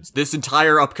happens. This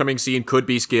entire upcoming scene could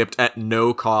be skipped at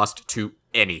no cost to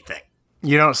anything.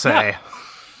 You don't say.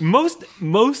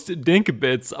 Most Dink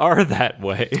bits are that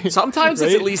way. Sometimes Right?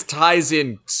 this at least ties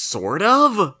in, sort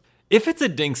of. if it's a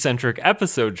Dink-centric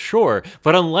episode, sure,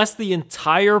 but unless the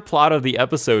entire plot of the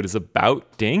episode is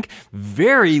about Dink,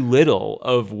 very little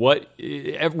of what,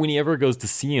 when he ever goes to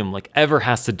see him, like, ever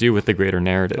has to do with the greater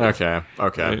narrative. Okay.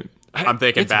 I'm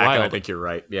thinking back, wild. and I think you're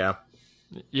right. Yeah.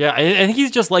 Yeah, and he's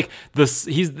just like this.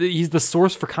 He's the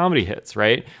source for comedy hits,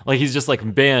 right? Like he's just like,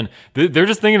 man, they're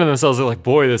just thinking to themselves, they're like,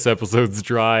 boy, this episode's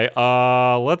dry.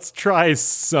 Let's try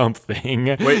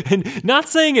something. Wait. And not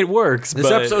saying it works. This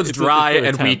but episode's it's dry, a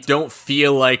and we don't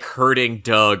feel like hurting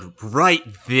Doug right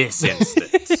this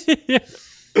instant.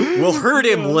 We'll hurt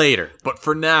him later, but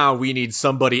for now, we need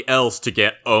somebody else to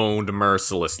get owned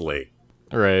mercilessly.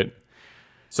 Right.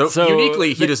 So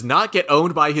uniquely, he does not get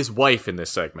owned by his wife in this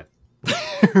segment.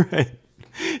 Right.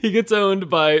 He gets owned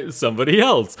by somebody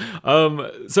else.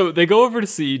 So they go over to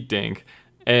see Dink,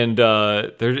 and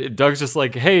Doug's just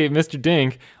like, hey, Mr.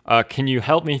 Dink, can you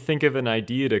help me think of an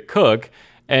idea to cook?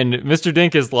 And Mr.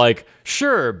 Dink is like,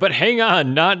 sure, but hang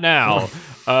on, not now.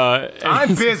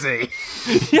 I'm busy.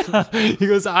 Yeah, he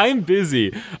goes, I'm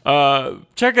busy.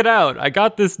 Check it out. I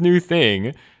got this new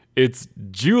thing. It's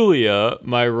Julia,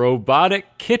 my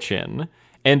robotic kitchen.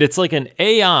 And it's like an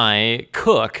AI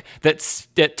cook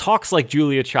that talks like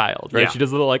Julia Child, right? Yeah. She does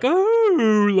a little like,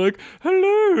 oh, like,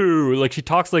 hello. Like she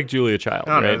talks like Julia Child,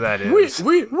 I don't know right? who that is.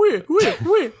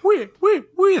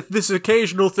 With this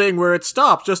occasional thing where it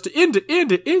stops just to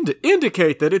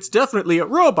indicate that it's definitely a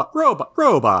robot.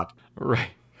 Right.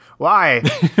 Why?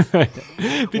 Because,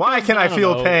 Why can I don't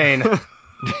feel know. pain?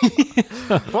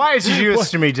 Why did you do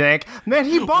this to me, Dank? Man,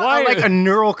 he bought like a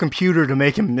neural computer to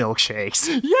make him milkshakes.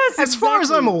 Yes, As far as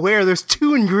I'm exactly. aware, there's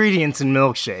 2 ingredients in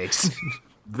milkshakes.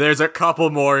 There's a couple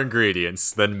more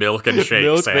ingredients than milk and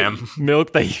shake, Sam.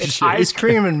 Milk that you shake. Ice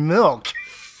cream and milk.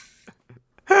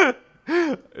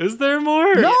 Is there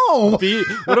more? No!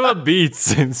 What about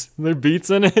beets? Is there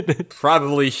beets in it?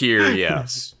 Probably here,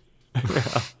 yes.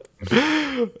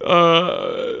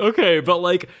 Okay, but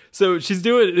like, so she's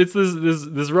doing, it's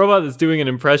this robot that's doing an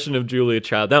impression of Julia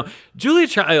Child. Now, Julia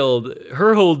Child,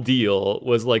 her whole deal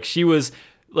was like, she was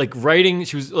like writing,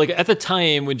 she was like, at the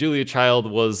time when Julia Child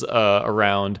was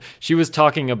around, she was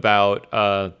talking about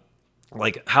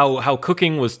like how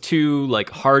cooking was too like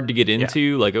hard to get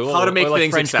into, like How to make like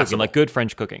things French accessible. cooking, like good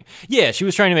French cooking. Yeah, she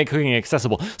was trying to make cooking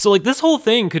accessible. So like this whole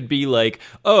thing could be like,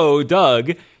 oh,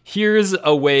 Doug, here's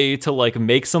a way to like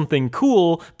make something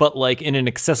cool, but like in an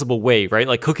accessible way, right?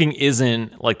 Like cooking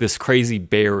isn't like this crazy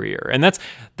barrier, and that's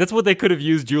what they could have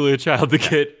used Julia Child to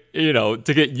get. To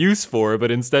get use for,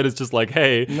 but instead it's just like,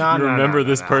 hey, remember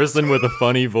this person with a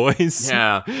funny voice?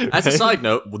 Yeah. As a side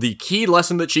note, the key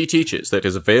lesson that she teaches that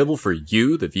is available for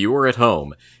you, the viewer at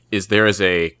home, is there is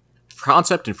a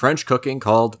concept in French cooking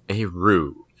called a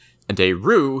roux. And a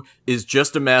roux is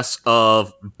just a mess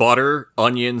of butter,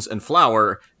 onions, and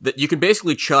flour that you can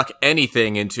basically chuck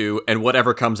anything into, and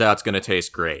whatever comes out is going to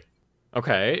taste great.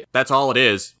 Okay. That's all it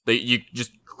is. You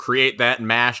just create that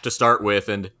mash to start with,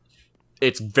 and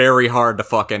it's very hard to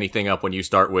fuck anything up when you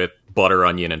start with butter,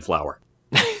 onion, and flour.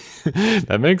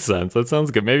 That makes sense. That sounds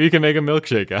good. Maybe you can make a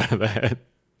milkshake out of that.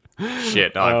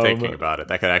 Shit, no, I'm thinking about it.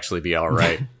 That could actually be all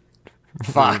right.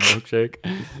 Fuck. Milkshake.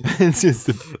 It's just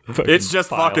It's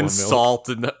just pile fucking of milk. salt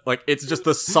and like it's just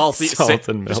the salty Salt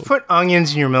and milk. Just put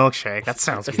onions in your milkshake. That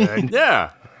sounds good.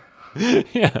 Yeah.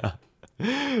 Yeah.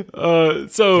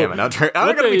 So Damn it.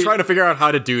 I'm going to be trying to figure out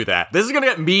how to do that. This is going to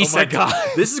get me sent. God.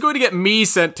 This is going to get me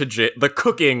sent to the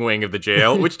cooking wing of the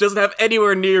jail, which doesn't have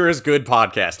anywhere near as good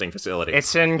podcasting facilities.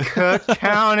 It's in Cook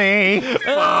County.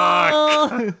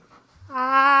 God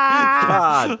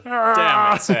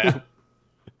damn it, Sam.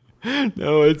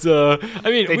 no, it's I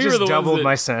mean, They we just were the doubled ones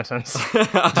my sentence.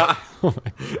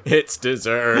 It's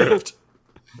deserved.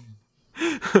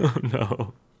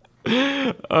 No.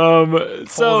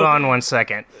 So Hold on 1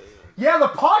 second. Yeah, the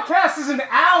podcast is an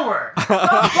hour.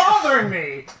 Stop bothering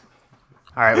me.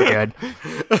 All right, we're good.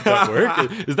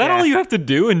 work. Is that all you have to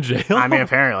do in jail? I mean,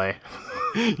 apparently.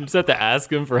 You just have to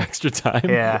ask him for extra time.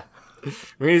 Yeah. I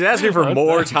mean, he's asking for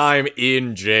more time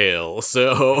in jail,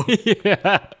 so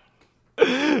Yeah.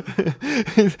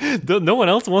 No one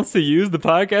else wants to use the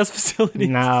podcast facility.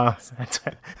 No.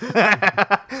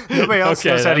 Nobody else Okay,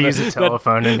 knows how to that- use a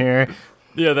telephone in here.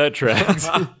 Yeah, that tracks.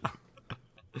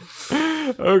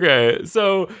 Okay,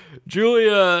 so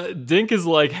Julia Dink is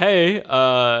like, "Hey,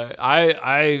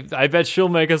 I bet she'll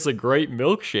make us a great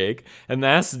milkshake," and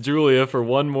asks Julia for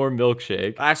one more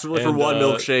milkshake. actually for And, one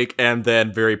milkshake, and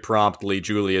then very promptly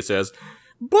Julia says,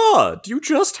 "Bud, you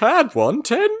just had one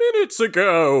 10 minutes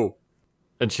ago."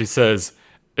 And she says,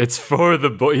 "It's for the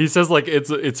boy." He says, like,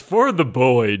 it's for the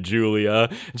boy, Julia.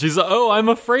 And she's like, "Oh, I'm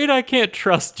afraid I can't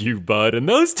trust you, bud." And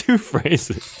those two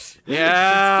phrases.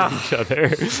 Yeah. each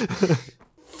other.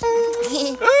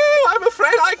 Oh, I'm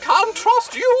afraid I can't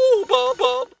trust you,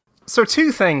 Bob. So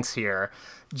 2 things here.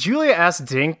 Julia asked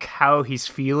Dink how he's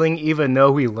feeling, even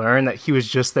though we learned that he was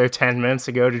just there 10 minutes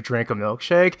ago to drink a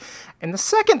milkshake. And the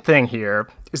second thing here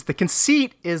is the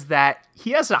conceit is that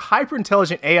he has a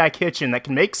hyper-intelligent AI kitchen that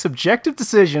can make subjective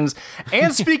decisions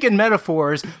and speak in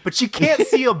metaphors, but she can't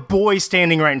see a boy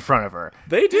standing right in front of her.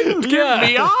 They didn't give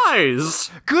me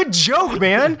eyes. Good joke,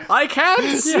 man! I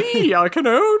can't see. I can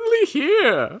only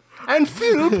hear. And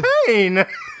feel pain!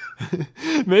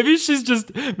 Maybe she's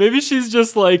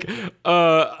just like,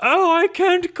 oh, I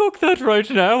can't cook that right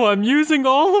now. I'm using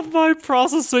all of my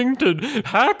processing to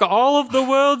hack all of the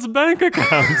world's bank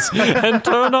accounts and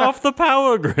turn off the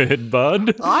power grid,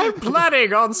 bud. I'm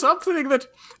planning on something that,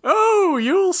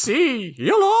 you'll see.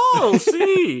 You'll all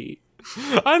see.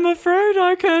 I'm afraid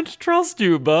I can't trust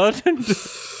you, bud.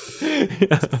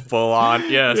 Full on,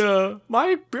 yes. Yeah.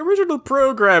 My original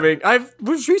programming, I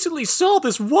recently saw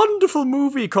this wonderful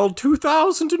movie called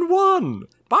 2001.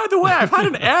 By the way, I've had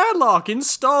an airlock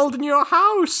installed in your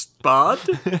house, bud.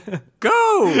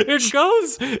 Go.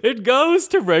 It goes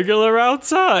to regular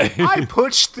outside. I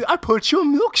put your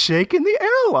milkshake in the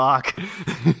airlock.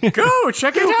 Go,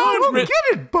 check it out. Get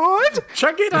it, bud.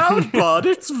 Check it out, bud.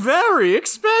 It's very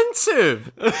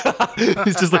expensive.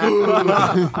 He's just like,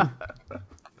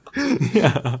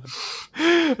 yeah.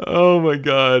 Oh my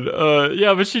god.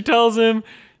 Yeah, but she tells him,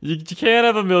 you can't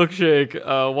have a milkshake.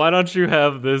 Why don't you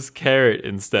have this carrot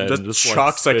instead? Just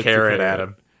chucks a carrot at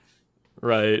him.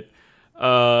 Right.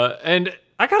 And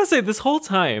I gotta say, this whole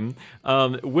time,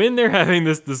 when they're having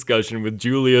this discussion with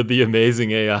Julia, the amazing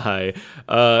AI,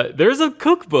 there's a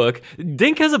cookbook.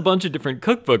 Dink has a bunch of different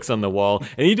cookbooks on the wall,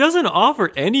 and he doesn't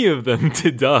offer any of them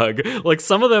to Doug. Like,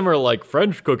 some of them are like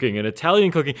French cooking and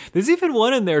Italian cooking. There's even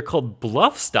one in there called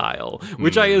Bluff Style,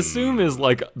 which I assume is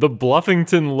like the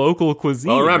Bluffington local cuisine.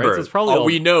 Well, remember, right? So it's probably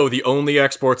we know the only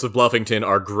exports of Bluffington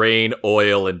are grain,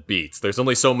 oil, and beets. There's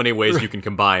only so many ways you can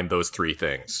combine those 3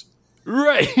 things.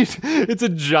 Right. It's a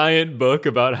giant book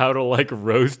about how to like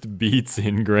roast beets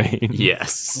in grain.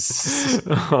 Yes.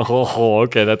 Oh,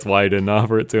 okay, that's why I didn't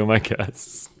offer it to him, I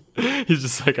guess. He's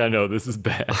just like, I know this is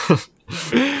bad.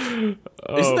 Isn't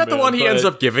that the one he ends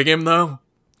up giving him though?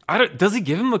 Does he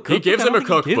give him a cookbook? He gives him a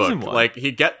cookbook. Like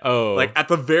like at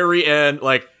the very end,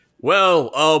 like, well,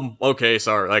 okay,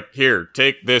 sorry. Like, here,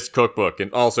 take this cookbook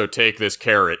and also take this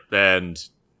carrot, and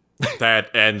that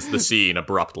ends the scene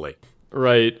abruptly.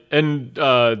 Right. And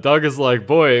Doug is like,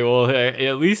 boy, well,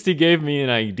 at least he gave me an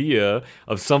idea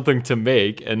of something to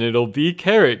make, and it'll be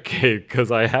carrot cake, because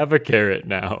I have a carrot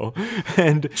now.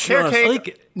 And carrot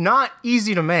cake, not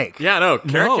easy to make. Yeah, no,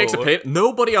 carrot cake's a pain.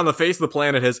 Nobody on the face of the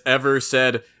planet has ever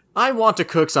said, I want to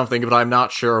cook something, but I'm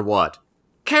not sure what.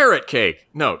 Carrot cake.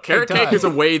 No, carrot cake is a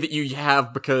way that you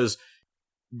have because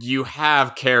you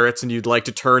have carrots and you'd like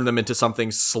to turn them into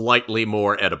something slightly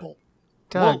more edible.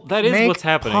 Doug, well, that is what's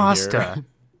happening here.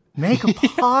 Make a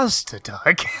pasta,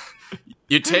 Doug.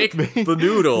 You take the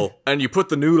noodle and you put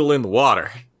the noodle in the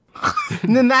water.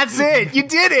 And then that's it. You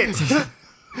did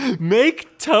it.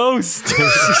 Make toast.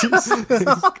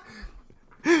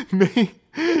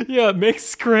 Make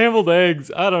scrambled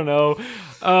eggs. I don't know.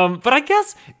 But I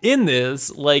guess in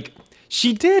this, like,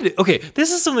 she did. Okay,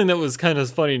 this is something that was kind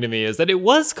of funny to me, is that it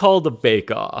was called a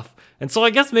bake-off. And so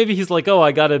I guess maybe he's like, oh,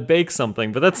 I gotta bake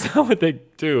something, but that's not what they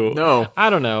do. No.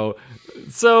 I don't know.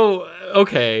 So,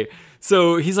 okay.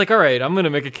 So he's like, all right, I'm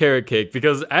gonna make a carrot cake,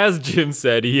 because as Jim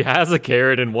said, he has a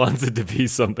carrot and wants it to be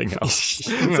something else.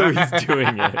 So he's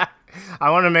doing it. I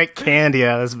want to make candy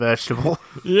out of this vegetable.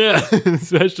 Yeah, this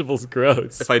vegetable's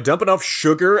gross. If I dump enough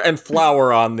sugar and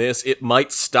flour on this, it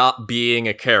might stop being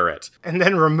a carrot. And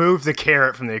then remove the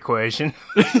carrot from the equation.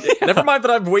 Never mind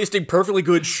that I'm wasting perfectly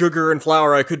good sugar and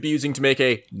flour I could be using to make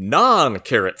a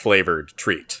non-carrot flavored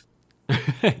treat.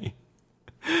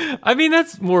 I mean,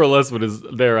 that's more or less what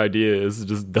their idea is,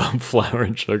 just dump flour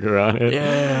and sugar on it.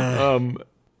 Yeah.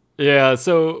 Yeah,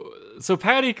 so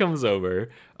Patty comes over.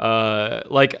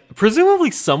 Like, presumably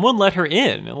someone let her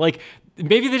in. Like,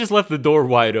 maybe they just left the door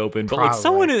wide open, but like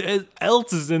someone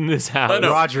else is in this house. No,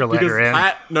 Roger let her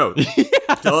in.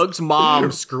 Doug's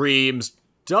mom screams,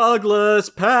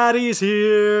 Douglas, Patty's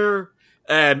here.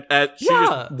 And she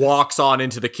just walks on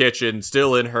into the kitchen,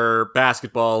 still in her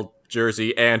basketball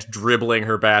jersey and dribbling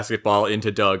her basketball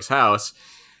into Doug's house.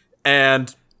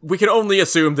 And we can only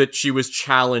assume that she was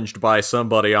challenged by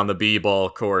somebody on the b-ball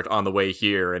court on the way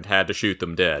here and had to shoot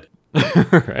them dead.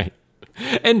 Right.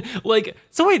 And like,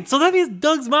 so that means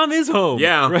Doug's mom is home.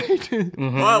 Yeah. Right?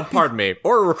 Mm-hmm. Well, pardon me.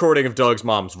 Or a recording of Doug's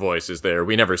mom's voice is there.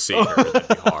 We never see her. That'd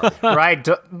be hard.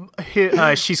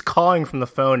 Right. She's calling from the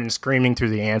phone and screaming through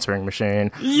the answering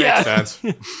machine. Yeah. Makes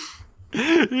sense.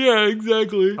 Yeah,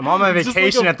 exactly. I'm on my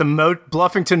vacation at the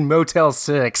Bluffington Motel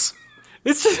 6.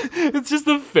 It's just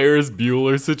the Ferris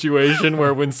Bueller situation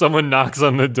where when someone knocks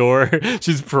on the door,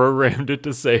 she's programmed it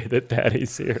to say that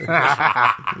Patty's here.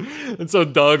 And so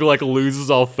Doug like loses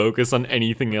all focus on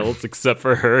anything else except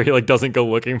for her. He like doesn't go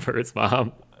looking for his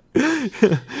mom.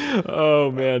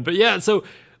 Oh man. But yeah, so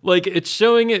like it's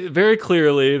showing it very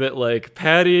clearly that like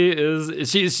Patty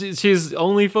she's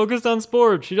only focused on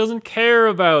sport. She doesn't care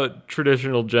about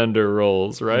traditional gender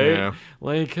roles, right? Yeah.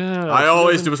 Like I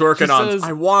always was working on.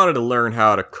 I wanted to learn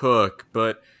how to cook,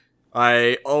 but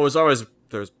I always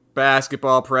there's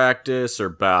basketball practice or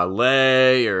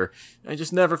ballet, or I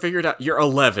just never figured out. You're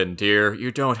 11, dear. You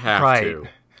don't have to.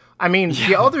 I mean,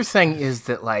 the other thing is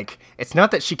that, like, it's not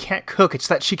that she can't cook, it's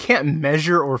that she can't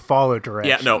measure or follow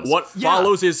directions. Yeah, no, what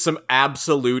follows is some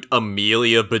absolute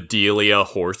Amelia Bedelia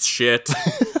horse shit,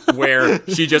 where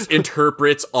she just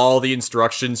interprets all the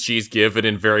instructions she's given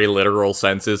in very literal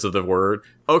senses of the word.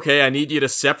 Okay, I need you to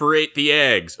separate the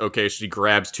eggs. Okay, she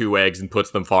grabs 2 eggs and puts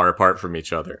them far apart from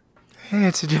each other.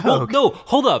 It's a joke. Well, no,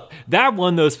 hold up. That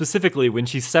one, though, specifically, when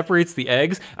she separates the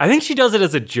eggs, I think she does it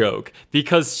as a joke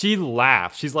because she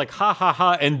laughs. She's like, ha, ha,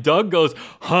 ha. And Doug goes,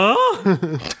 huh?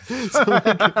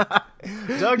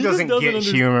 Doug doesn't get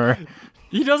humor.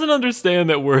 He doesn't understand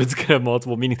that words can have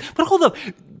multiple meanings. But hold up.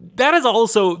 That is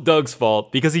also Doug's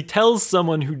fault because he tells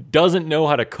someone who doesn't know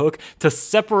how to cook to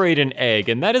separate an egg.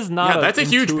 And that is not that's a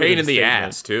huge pain in the statement.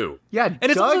 ass, too. Yeah,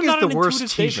 and Doug is the worst teacher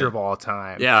statement. of all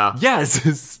time. Yeah.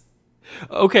 Yes.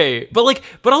 Okay, but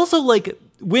also like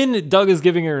when Doug is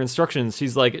giving her instructions,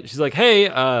 she's like, hey,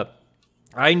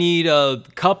 I need a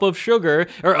cup of sugar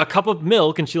or a cup of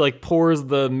milk, and she like pours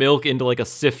the milk into like a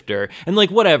sifter, and like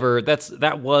whatever.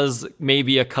 That was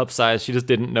maybe a cup size. She just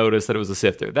didn't notice that it was a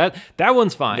sifter. That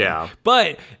one's fine. Yeah.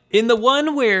 But in the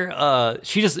one where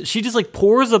she just like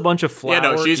pours a bunch of flour. Yeah,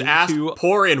 no, she's asked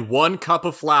pour in 1 cup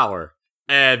of flour,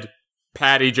 and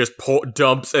Patty just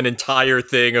dumps an entire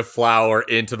thing of flour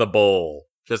into the bowl.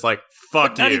 Just like,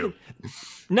 fuck you.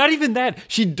 Not even that.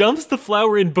 She dumps the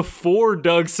flour in before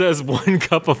Doug says 1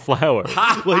 cup of flour.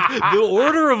 Like, the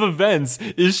order of events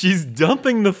is she's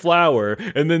dumping the flour,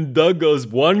 and then Doug goes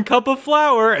 1 cup of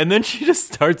flour, and then she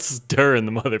just starts stirring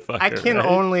the motherfucker. I can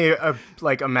only,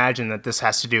 imagine that this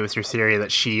has to do with your theory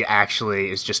that she actually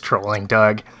is just trolling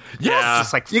Doug. Yeah.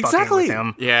 Just, like, exactly. fucking with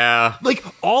him. Yeah. Like,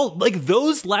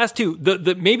 those last two,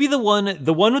 maybe the one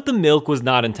with the milk was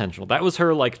not intentional. That was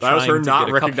her, like, that was her not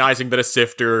recognizing cup. that a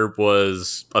sifter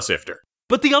was a sifter.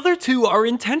 But the other two are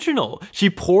intentional. She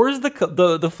pours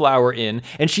the flour in,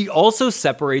 and she also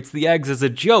separates the eggs as a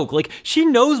joke. Like, she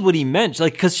knows what he meant,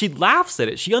 like, because she laughs at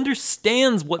it. She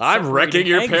understands what I'm wrecking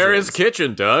your parents' is.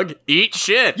 kitchen, Doug. Eat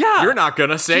shit. Yeah. You're not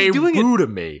gonna say doing boo to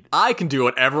me. I can do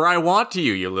whatever I want to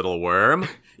you, you little worm.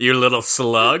 You little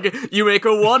slug. You make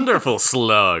a wonderful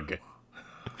slug.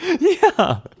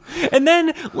 Yeah. And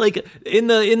then, like, in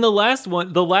the last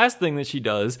one, the last thing that she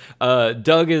does,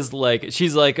 Doug is like,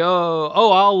 she's like, oh,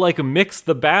 I'll like mix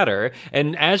the batter.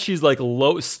 And as she's like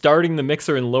starting the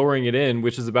mixer and lowering it in,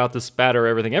 which is about to spatter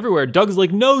everything everywhere, Doug's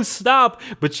like, no, stop.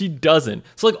 But she doesn't.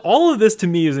 So like all of this to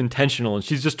me is intentional, and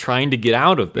she's just trying to get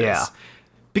out of this. Yeah.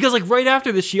 Because, like, right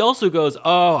after this, she also goes,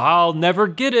 oh, I'll never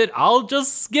get it. I'll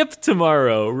just skip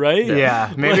tomorrow, right?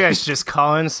 Yeah, maybe I should just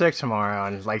call in sick tomorrow.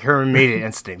 And, like, her immediate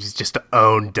instinct is just to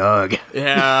own Doug.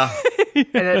 Yeah. And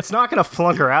it's not going to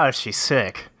flunk her out if she's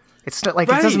sick. It's not, like,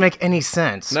 Right. It doesn't make any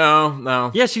sense.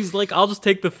 No. Yeah, she's like, I'll just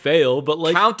take the fail, but,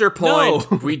 like, Counterpoint,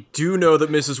 no. we do know that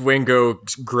Mrs. Wingo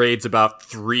grades about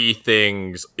 3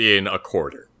 things in a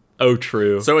quarter. Oh,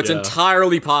 true. So it's Yeah.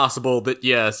 entirely possible that,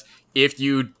 yes, if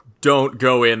you don't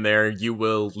go in there, you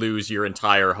will lose your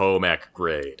entire home ec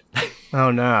grade. Oh,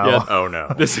 no. Yeah. Oh,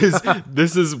 no. This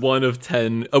is one of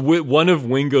 10, one of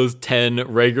Wingo's 10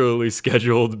 regularly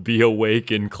scheduled be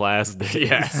awake in class days.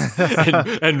 Yes.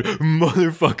 and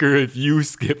motherfucker, if you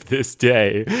skip this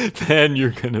day, then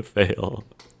you're gonna fail.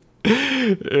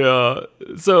 Yeah.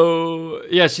 So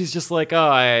yeah, she's just like, oh,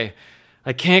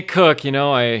 I can't cook, you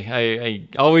know. I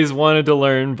always wanted to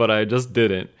learn, but I just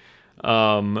didn't.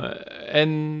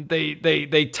 And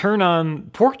they turn on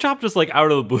Porkchop, just like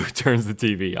out of the blue turns the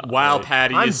TV on. While right?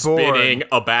 Patty I'm is bored. spinning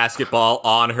a basketball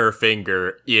on her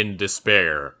finger in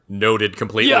despair. Noted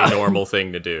completely Yeah. normal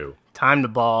thing to do. Time to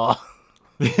ball.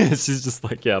 She's just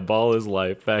like, yeah, ball is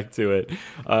life. Back to it.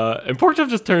 And Porkchop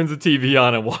just turns the TV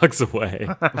on and walks away.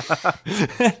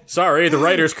 Sorry, the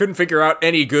writers couldn't figure out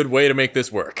any good way to make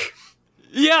this work.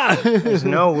 Yeah. There's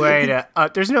no way to.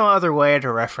 There's no other way to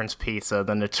reference pizza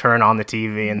than to turn on the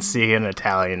TV and see an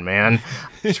Italian man.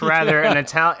 It's rather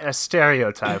a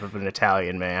stereotype of an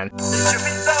Italian man. Eat your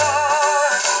pizza.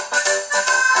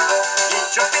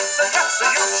 Eat your pizza, yes, so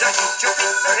you should eat your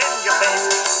pizza in your face.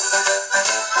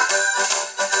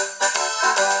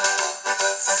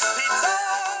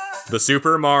 Pizza. The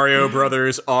Super Mario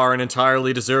Brothers are an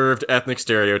entirely deserved ethnic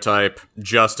stereotype.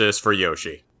 Justice for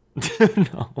Yoshi.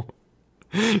 No.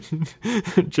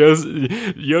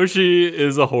 Yoshi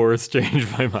is a horse.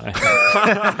 Changed my mind.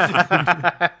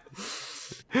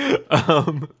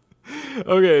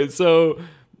 Okay, so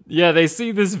yeah, they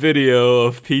see this video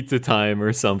of pizza time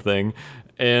or something,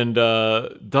 and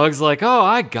Doug's like, "Oh,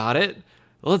 I got it.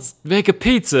 Let's make a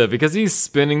pizza," because he's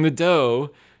spinning the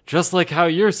dough, just like how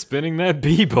you're spinning that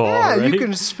b-ball. Yeah, right? you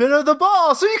can spin of the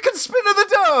ball, so you can spin of the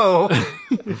dough.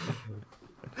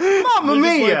 Mamma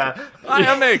mia! I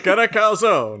am making a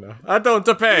calzone. I don't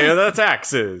pay the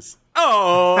taxes.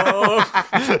 Oh!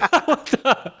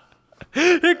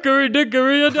 Hickory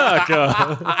dickory a dock.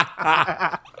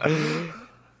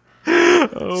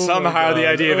 Somehow the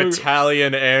idea of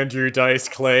Italian Andrew Dice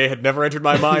Clay had never entered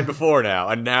my mind before now,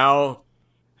 and now,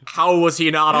 how was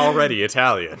he not already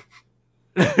Italian?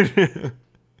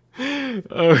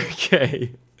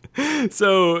 Okay.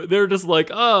 So they're just like,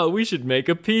 oh, we should make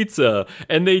a pizza.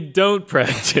 And they don't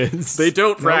practice. They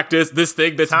don't practice this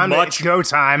thing that's Go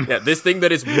time. Yeah, this thing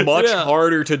that is much Yeah.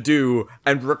 harder to do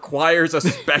and requires a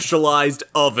specialized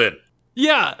oven.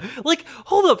 Yeah, like,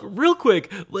 hold up, real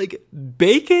quick. Like,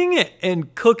 baking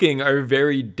and cooking are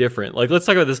very different. Like, let's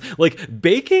talk about this. Like,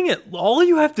 baking, all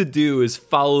you have to do is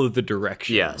follow the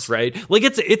directions, Yes. right? Like,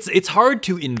 it's hard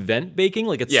to invent baking.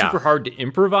 Like, it's Yeah. super hard to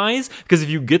improvise, because if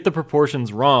you get the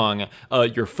proportions wrong,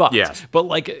 you're fucked. Yes. But,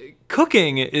 like,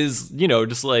 cooking is,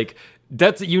 just like...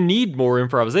 you need more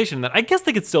improvisation. That I guess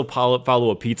they could still follow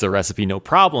a pizza recipe, no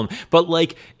problem. But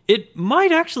like, it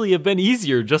might actually have been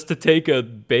easier just to take a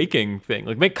baking thing,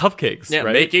 like make cupcakes. Yeah,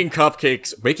 right? making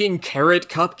carrot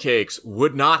cupcakes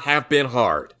would not have been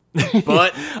hard.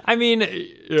 But I mean,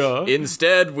 yeah.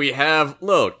 instead we have,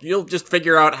 look, you'll just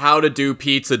figure out how to do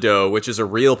pizza dough, which is a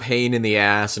real pain in the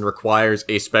ass and requires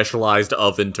a specialized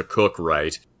oven to cook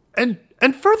right.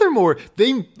 And furthermore,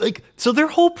 so their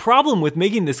whole problem with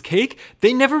making this cake,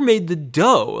 they never made the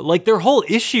dough. Like, their whole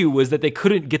issue was that they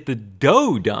couldn't get the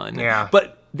dough done. Yeah.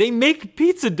 But they make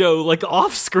pizza dough, like,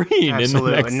 off screen.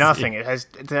 Absolutely in the next nothing. scene. It has.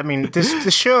 I mean, the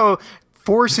show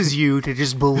forces you to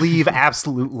just believe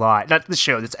absolute lie. Not the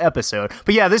show, this episode.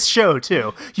 But yeah, this show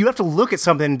too. You have to look at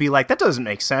something and be like, that doesn't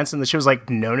make sense. And the show's like,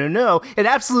 no. It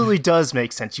absolutely does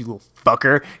make sense, you little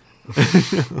fucker.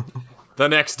 The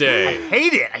next day. I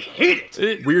hate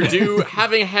it. We're due,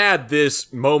 having had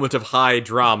this moment of high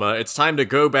drama, it's time to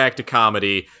go back to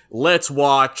comedy. Let's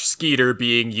watch Skeeter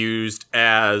being used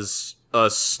as a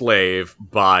slave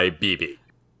by BB.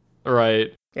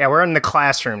 Right. Yeah, we're in the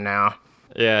classroom now.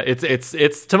 Yeah,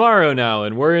 it's tomorrow now,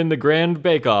 and we're in the Grand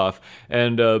Bake Off,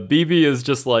 and BB is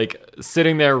just like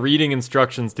sitting there reading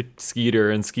instructions to Skeeter,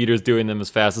 and Skeeter's doing them as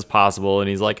fast as possible, and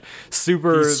he's like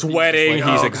super... He's sweating, he's,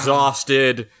 like, he's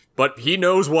exhausted, but he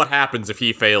knows what happens if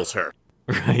he fails her.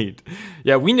 Right.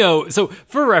 Yeah, we know. So,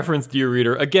 for reference, dear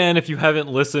reader, again, if you haven't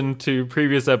listened to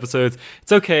previous episodes,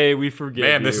 it's okay, we forgive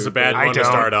you. Man, this is a bad I one to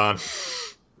don't. start on.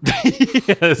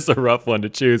 Yeah, it's a rough one to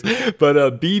choose.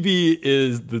 But BB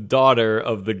is the daughter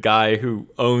of the guy who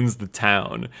owns the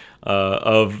town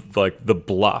of, like, the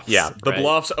Bluffs. Yeah, the right?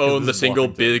 Bluffs own the this is single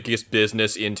Bluffington. biggest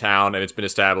business in town, and it's been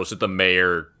established that the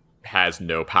mayor has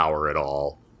no power at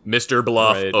all. Mr.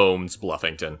 Bluff Right. owns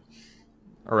Bluffington.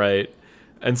 All right.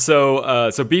 And so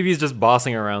BB's just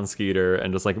bossing around Skeeter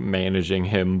and just, like, managing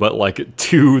him, but, like,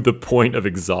 to the point of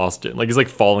exhaustion. Like, he's, like,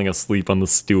 falling asleep on the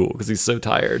stool because he's so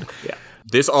tired. Yeah.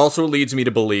 This also leads me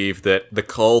to believe that the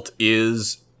cult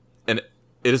is it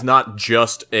is not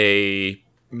just a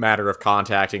matter of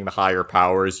contacting the higher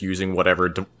powers using whatever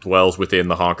dwells within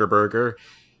the Honkerburger.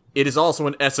 It is also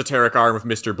an esoteric arm of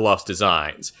Mr. Bluff's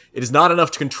designs. It is not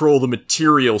enough to control the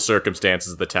material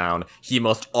circumstances of the town. He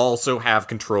must also have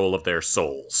control of their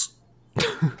souls.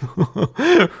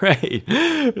 Right.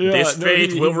 Yeah, This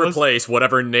faith he will must- replace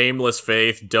whatever nameless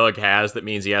faith Doug has that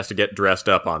means he has to get dressed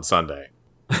up on Sunday.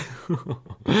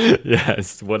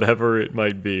 Yes, whatever it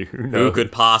might be. Who knows? Who could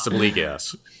possibly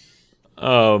guess?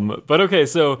 But okay,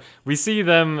 so we see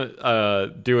them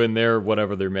doing their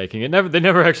whatever they're making. They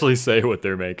never actually say what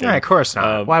they're making. Yeah, of course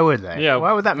not. Why would they? Yeah,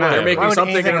 why would that matter? They're making Why would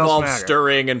something that anything else involves matter?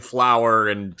 stirring and flour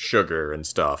and sugar and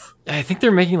stuff. I think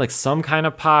they're making like some kind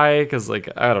of pie because like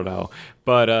I don't know.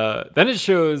 But then it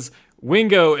shows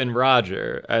Wingo and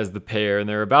Roger as the pair, and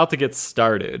they're about to get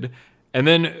started. And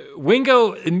then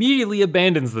Wingo immediately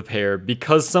abandons the pair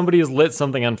because somebody has lit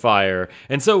something on fire.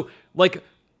 And so, like,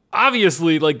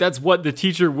 obviously, like, that's what the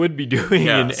teacher would be doing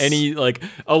in any, like,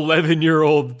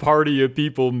 11-year-old party of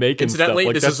people making Incidentally, stuff.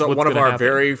 Like, this that's is what's one of gonna our happen.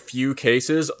 very few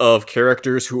cases of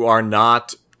characters who are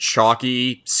not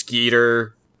Chalky,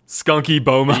 Skeeter, Skunky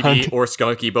Beaumont. BB, or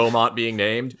Skunky Beaumont being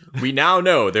named. We now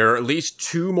know there are at least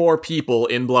 2 more people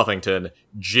in Bluffington,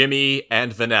 Jimmy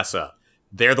and Vanessa.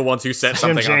 They're the ones who set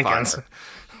Jim something on Jenkins. fire.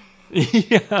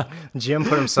 Yeah. Jim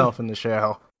put himself in the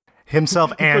show.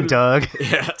 Himself and Doug.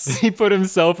 Yes. He put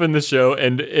himself in the show,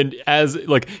 and as,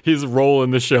 like, his role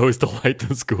in the show is to light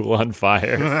the school on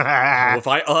fire. Well, if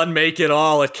I unmake it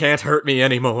all, it can't hurt me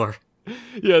anymore.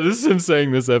 Yeah, this is him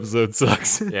saying this episode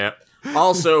sucks. Yeah.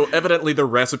 Also, evidently the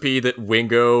recipe that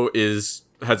Wingo has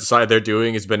decided they're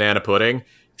doing is banana pudding.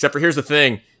 Except for here's the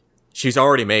thing. She's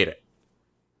already made it.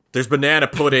 There's banana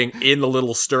pudding in the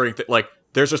little stirring thing. Like,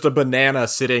 there's just a banana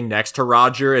sitting next to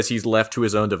Roger as he's left to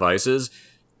his own devices.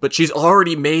 But she's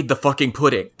already made the fucking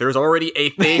pudding. There's already a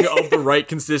thing of the right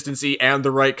consistency and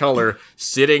the right color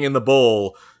sitting in the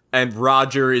bowl. And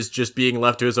Roger is just being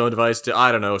left to his own device to,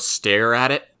 I don't know, stare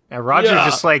at it. And Roger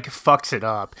just, like, fucks it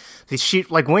up.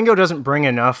 Wingo doesn't bring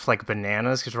enough, like,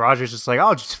 bananas, because Roger's just like,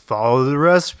 I'll just follow the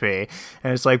recipe.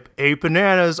 And it's like, 8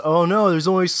 bananas. Oh, no, there's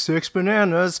only 6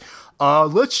 bananas.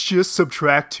 Let's just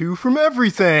subtract 2 from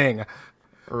everything.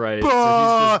 Right.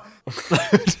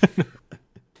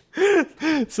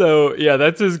 So, yeah,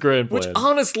 that's his grand plan. Which,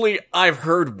 honestly, I've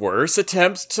heard worse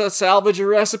attempts to salvage a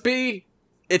recipe.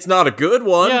 It's not a good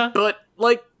one, but,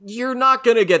 like, you're not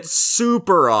gonna get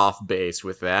super off base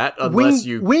with that unless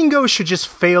you... Wingo should just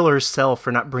fail herself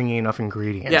for not bringing enough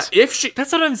ingredients. Yeah, if she...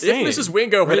 That's what I'm saying. If Mrs.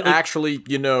 Wingo had actually,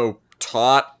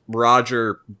 taught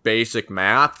Roger basic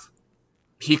math,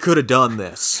 he could have done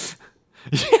this.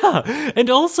 Yeah,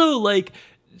 and also, like,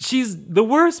 she's the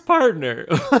worst partner.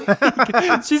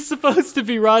 Like, she's supposed to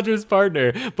be Roger's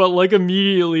partner, but, like,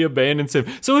 immediately abandons him.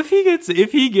 So if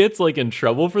he gets like in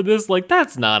trouble for this, like,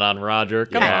 that's not on Roger.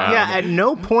 Come on. Yeah, at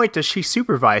no point does she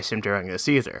supervise him during this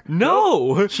either.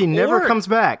 No, She never comes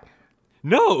back.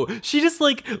 No, she just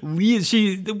like leaves.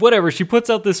 She puts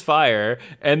out this fire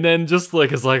and then just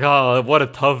like is like, oh, what a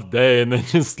tough day, and then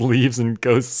just leaves and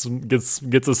goes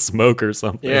gets a smoke or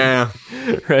something. Yeah,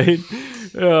 right.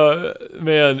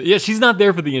 Man, yeah, she's not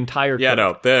there for the entire. Yeah,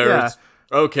 no, there's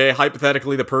okay.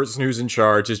 Hypothetically, the person who's in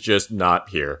charge is just not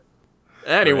here.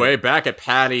 Anyway, back at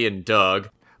Patty and Doug.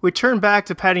 We turn back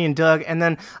to Patty and Doug, and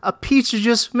then a pizza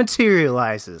just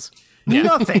materializes.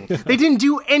 Nothing. They didn't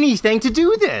do anything to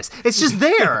do this. It's just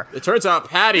there. It turns out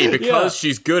Patty, because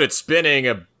she's good at spinning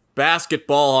a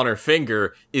basketball on her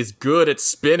finger, is good at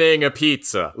spinning a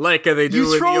pizza. Like they do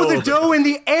You in throw the the dough in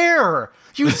the air.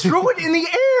 You throw it in the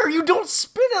air. You don't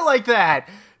spin it like that.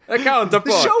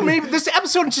 This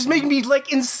episode is just making me,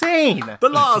 like, insane. The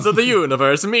laws of the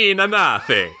universe mean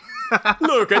nothing.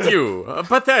 Look at you, a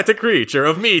pathetic creature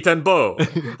of meat and bone.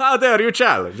 How dare you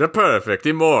challenge a perfect,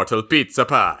 immortal pizza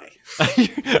pie? Are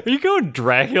you going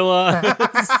Dracula?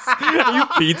 Are you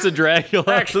Pizza Dracula?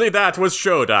 Actually, that was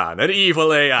Shodan, an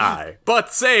evil AI,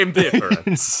 but same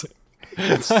difference.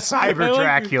 Cyber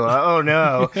Dracula. Oh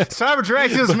no. Cyber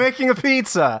Dracula's making a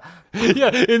pizza. Yeah,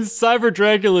 in Cyber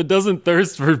Dracula doesn't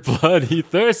thirst for blood, he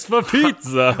thirsts for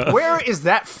pizza. Where is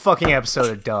that fucking episode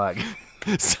of Doug?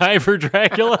 Cyber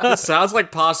Dracula? Sounds like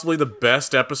possibly the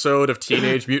best episode of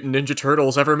Teenage Mutant Ninja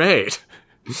Turtles ever made.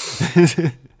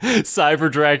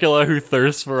 Cyber Dracula who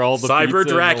thirsts for all the pizza Cyber in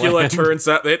the Dracula land. turns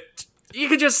out that you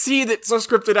can just see that so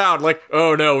scripted out. Like,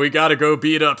 oh no, we gotta go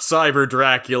beat up Cyber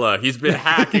Dracula. He's been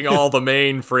hacking all the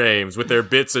mainframes with their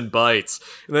bits and bytes.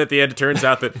 And then at the end, it turns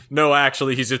out that no,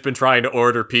 actually, he's just been trying to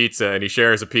order pizza, and he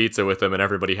shares a pizza with them, and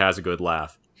everybody has a good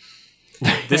laugh.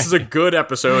 This is a good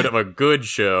episode of a good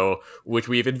show, which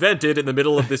we've invented in the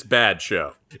middle of this bad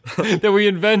show. That we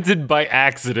invented by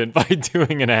accident, by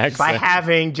doing an accent. By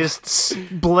having just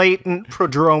blatant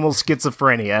prodromal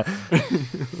schizophrenia.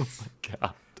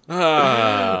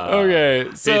 Okay,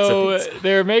 so Pizza.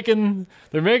 they're making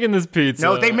this pizza.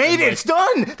 No, they made it. It's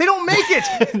done. They don't make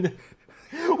it.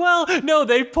 Well, no,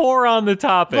 they pour on the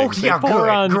toppings. Oh, yeah, they pour good.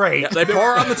 on, Great. They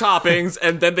pour on the toppings,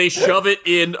 and then they shove it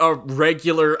in a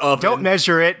regular oven. Don't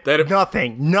measure it. That-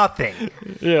 Nothing.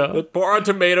 Yeah. Pour on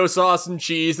tomato sauce and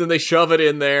cheese, and they shove it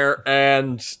in there,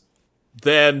 and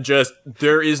then just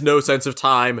there is no sense of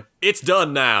time. It's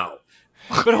done now.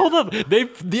 But hold up,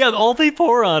 all they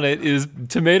pour on it is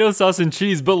tomato sauce and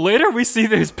cheese. But later we see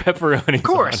there's pepperoni. Of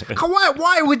course.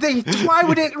 Why would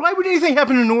anything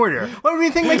happen in order? Why would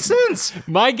anything make sense?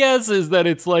 My guess is that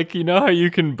it's like, you know how you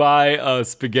can buy a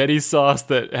spaghetti sauce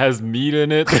that has meat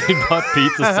in it? They bought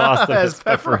pizza sauce that has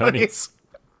pepperoni.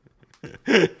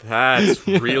 That's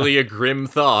really a grim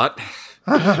thought.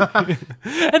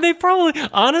 And they probably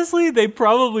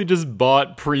just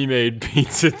bought pre-made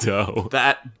pizza dough.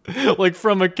 That, like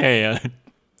from a can.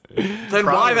 Then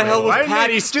why the hell was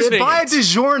Patty spinning? Just buy a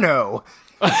DiGiorno.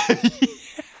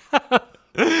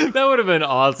 That would have been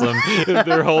awesome if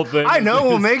their whole thing. I know,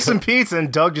 we'll make some pizza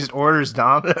and Doug just orders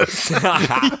Domino's.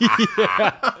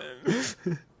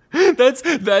 That's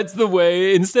the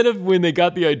way. Instead of when they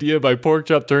got the idea by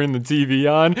Porkchop turning the TV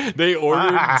on,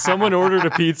 someone ordered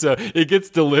a pizza, it gets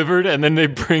delivered, and then they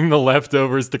bring the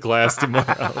leftovers to class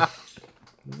tomorrow.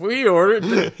 We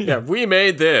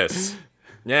made this.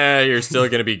 Yeah, you're still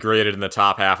going to be graded in the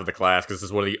top half of the class because this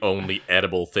is one of the only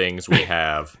edible things we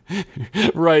have.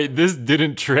 Right, this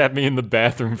didn't trap me in the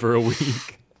bathroom for a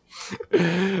week.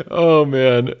 Oh,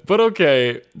 man. But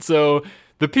okay, so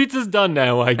the pizza's done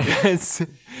now, I guess.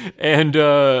 And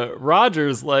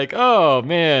Roger's like, oh,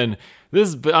 man,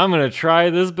 I'm going to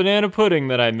try this banana pudding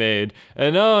that I made.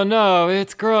 And oh, no,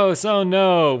 it's gross. Oh,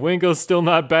 no, Wingo's still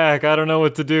not back. I don't know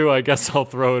what to do. I guess I'll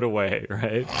throw it away,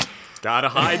 right? Gotta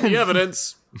hide the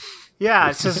evidence.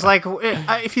 Yeah, it's just like,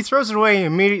 if he throws it away, he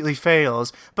immediately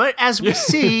fails. But as we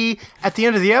see at the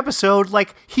end of the episode,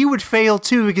 like, he would fail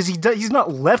too because he's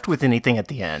not left with anything at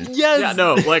the end. Yes! Yeah,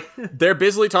 no, like, they're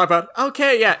busily talking about,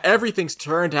 okay, yeah, everything's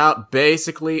turned out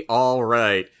basically all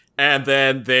right. And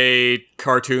then they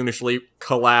cartoonishly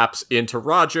collapse into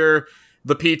Roger.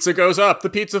 The pizza goes up,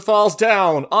 the pizza falls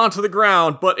down onto the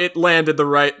ground, but it landed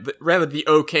the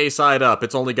okay side up.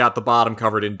 It's only got the bottom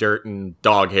covered in dirt and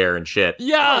dog hair and shit.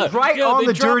 Yeah, on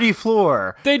the dirty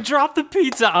floor. They dropped the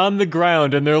pizza on the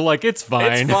ground and they're like, it's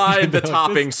fine. It's fine, the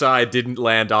topping side didn't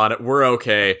land on it, we're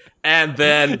okay. And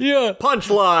then,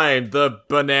 punchline, the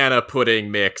banana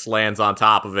pudding mix lands on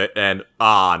top of it, and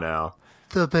no.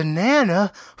 The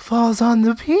banana falls on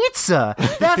the pizza.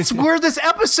 That's where this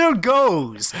episode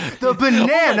goes. The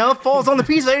banana falls on the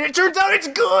pizza, and it turns out it's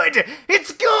good.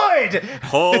 It's good.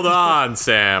 Hold on,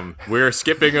 Sam. We're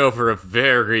skipping over a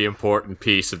very important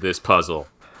piece of this puzzle.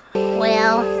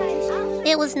 Well,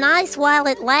 it was nice while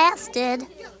it lasted.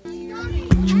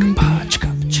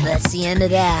 That's the end of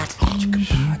that.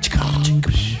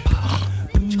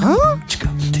 Huh?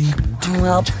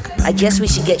 Well, I guess we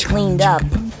should get cleaned up.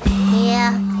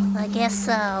 Yeah, I guess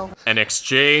so. An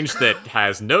exchange that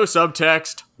has no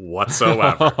subtext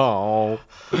whatsoever.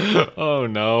 Oh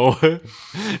no.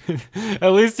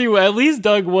 At least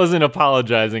Doug wasn't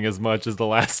apologizing as much as the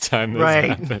last time this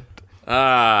happened.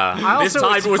 This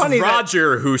time it was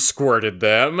Roger who squirted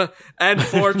them, and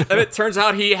it turns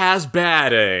out he has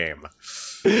bad aim.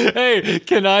 Hey,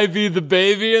 can I be the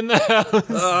baby in the house?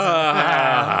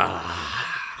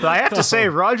 But I have to say,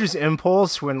 Roger's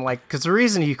impulse when, because the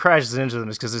reason he crashes into them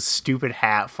is because his stupid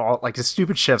his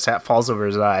stupid chef's hat falls over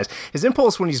his eyes. His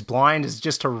impulse when he's blind is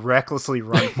just to recklessly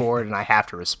run forward, and I have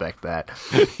to respect that.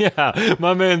 Yeah,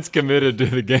 my man's committed to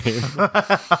the game.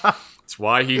 It's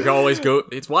why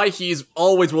it's why he's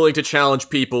always willing to challenge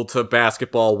people to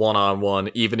basketball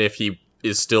one-on-one, even if he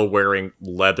is still wearing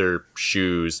leather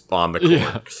shoes on the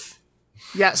court.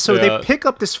 Yeah, so they pick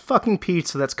up this fucking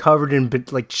pizza that's covered in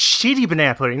shitty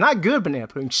banana pudding, not good banana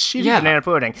pudding, shitty banana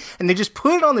pudding, and they just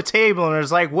put it on the table, and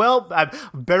it's like, well, I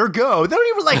better go. They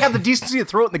don't even have the decency to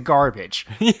throw it in the garbage.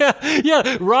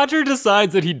 Yeah. Roger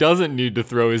decides that he doesn't need to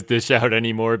throw his dish out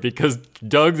anymore because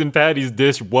Doug's and Patty's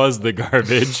dish was the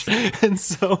garbage, and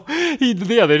so they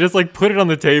just put it on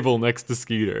the table next to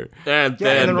Skeeter, and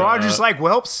then Roger's like,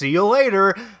 well, see you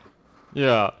later.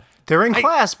 Yeah. They're in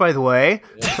class, by the way.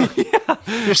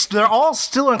 They're all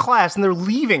still in class, and they're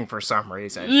leaving for some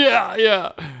reason.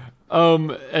 Yeah.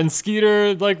 And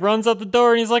Skeeter runs out the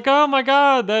door, and he's like, "Oh my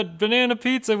god, that banana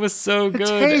pizza was so good! It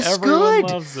tastes Everyone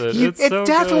good. loves it. It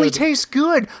definitely tastes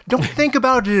good. Don't think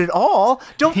about it at all.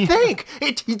 Don't think.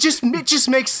 It just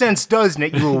makes sense, doesn't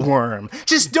it? You little worm.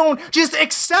 Just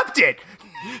accept it."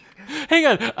 Hang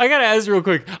on, I gotta ask you real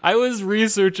quick. I was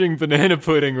researching banana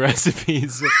pudding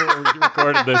recipes before we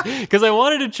recorded this because I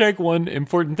wanted to check one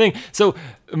important thing. So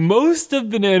most of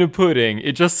banana pudding,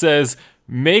 it just says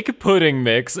make pudding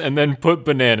mix and then put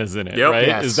bananas in it, right?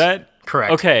 Yes. Is that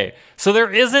correct? Okay, so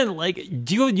there isn't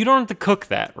you don't have to cook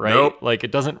that, right? Nope.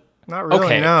 It doesn't. Not really.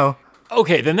 Okay. No.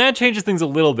 Okay, then that changes things a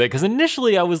little bit, because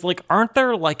initially I was like, aren't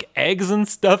there, like, eggs and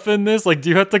stuff in this? Like, do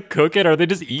you have to cook it? Are they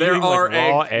just eating, raw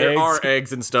eggs? There are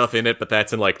eggs and stuff in it, but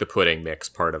that's in, like, the pudding mix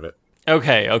part of it.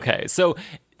 Okay. So,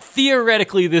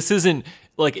 theoretically, this isn't,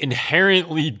 like,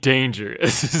 inherently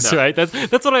dangerous, right? That's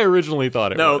what I originally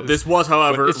thought it was. No, this was,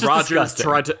 however, Rogers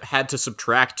disgusting. had to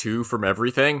subtract 2 from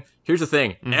everything. Here's the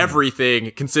thing.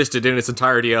 Everything consisted in its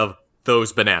entirety of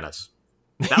those bananas.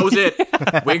 That was it.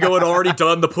 Wingo had already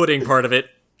done the pudding part of it.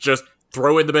 Just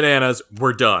throw in the bananas.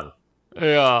 We're done.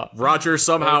 Yeah. Roger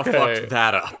somehow fucked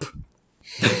that up.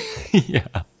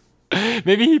 Yeah.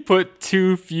 Maybe he put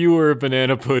 2 fewer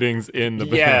banana puddings in the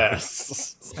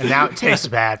bananas. Yes. And now it tastes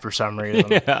bad for some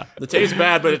reason. Yeah. It tastes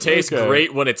bad, but it tastes Okay.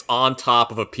 great when it's on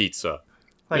top of a pizza.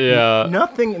 Like, Yeah.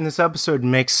 nothing in this episode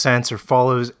makes sense or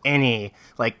follows any,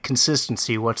 like,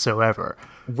 consistency whatsoever.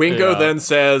 Wingo Yeah. then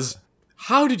says,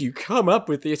 "How did you come up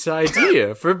with this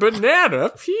idea for banana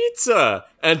pizza?"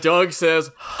 And Doug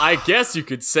says, "I guess you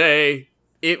could say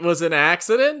it was an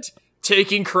accident,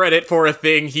 taking credit for a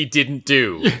thing he didn't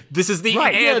do." This is the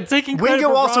Right, Yeah, taking credit Wingo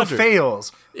for also Roger.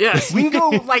 fails. Yes. Wingo,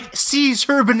 like, sees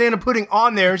her banana pudding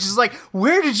on there, and she's like,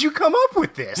 where did you come up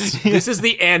with this? This is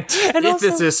the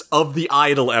antithesis of the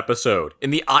Idol episode. In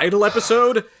the Idol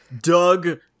episode,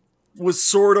 Doug was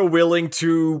sort of willing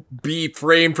to be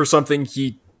framed for something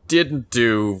he didn't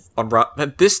do.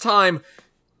 And this time,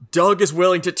 Doug is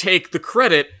willing to take the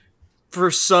credit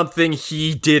for something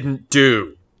he didn't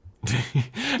do.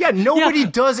 Yeah, nobody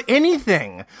does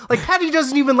anything. Like, Patty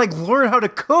doesn't even, like, learn how to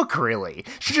cook, really.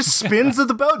 She just spins of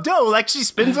the dough like she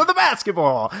spins of the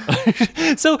basketball.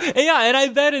 So, yeah, and I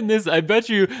bet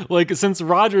you, like, since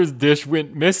Roger's dish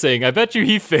went missing, I bet you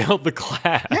he failed the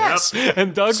class. Yes.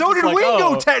 And Doug's So just did like, Wingo,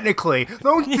 oh. technically.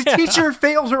 Though the teacher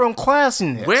failed her own class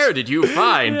in this. Where did you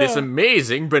find this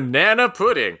amazing banana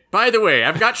pudding? By the way,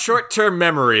 I've got short-term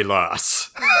memory loss.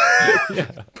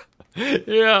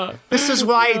 Yeah. This is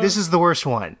why this is the worst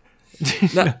one.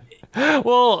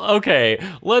 Well, okay.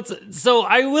 So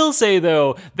I will say,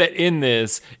 though, that in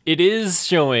this, it is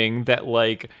showing that,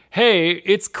 like, hey,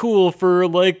 it's cool for,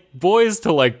 like, boys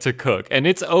to like to cook. And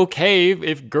it's okay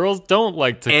if girls don't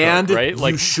like to And cook, right? you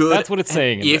Like, should, that's what it's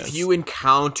saying in if this. you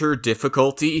encounter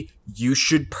difficulty, you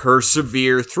should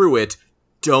persevere through it.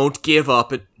 Don't give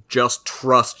up. Just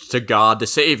trust to God to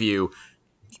save you.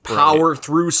 Power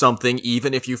through something,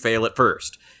 even if you fail at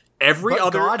first. Every But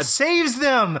other... God saves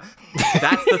them.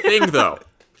 That's the thing, though.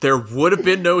 There would have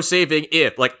been no saving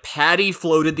if, like, Patty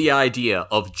floated the idea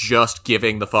of just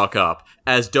giving the fuck up,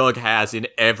 as Doug has in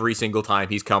every single time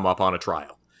he's come up on a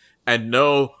trial. And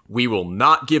no, we will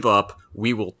not give up.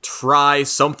 We will try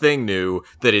something new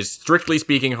that is, strictly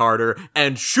speaking, harder,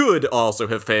 and should also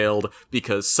have failed,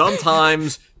 because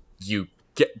sometimes you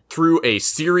get through a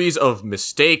series of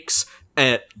mistakes,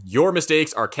 and your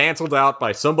mistakes are canceled out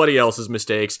by somebody else's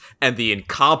mistakes, and the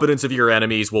incompetence of your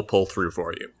enemies will pull through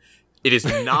for you. It is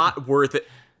not worth it.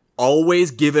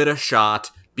 Always give it a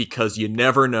shot, because you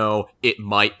never know, it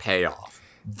might pay off.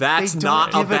 That's They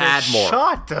not don't a give it bad moral.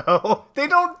 shot, though. They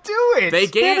don't do it. They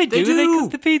Yeah, they do. They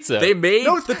cook the pizza. They made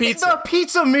No, the pizza. The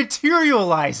pizza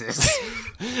materializes.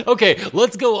 Okay,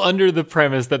 let's go under the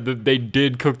premise that they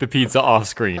did cook the pizza off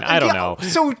screen. I don't know.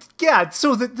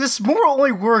 So this moral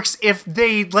only works if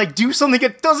they, like, do something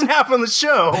that doesn't happen on the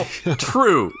show.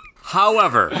 True.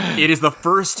 However, it is the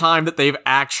first time that they've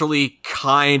actually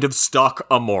kind of stuck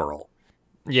a moral.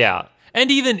 Yeah. And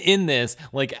even in this,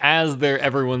 like, as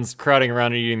everyone's crowding around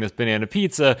and eating this banana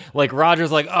pizza, like,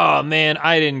 Roger's like, oh man,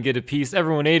 I didn't get a piece.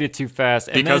 Everyone ate it too fast.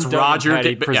 And Because then Doug and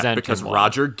Patty present because him one.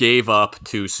 Roger gave up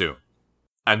too soon.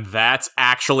 And that's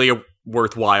actually a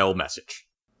worthwhile message.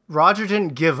 Roger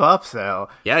didn't give up, though.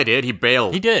 Yeah, he did. He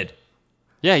bailed. He did.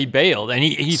 Yeah, he bailed. And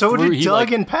he So threw, did he, Doug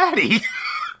like, and Patty.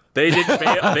 They did.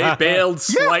 They bailed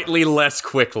slightly less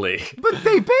quickly. But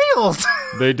they bailed.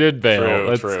 They did bail.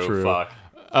 That's true. Fuck.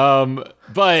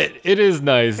 But it is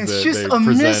nice It's that just they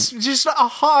present. just a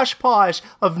hodgepodge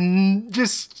of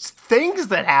just things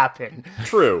that happen.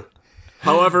 True.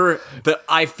 However,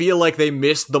 I feel like they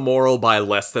missed the moral by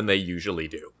less than they usually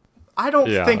do. I don't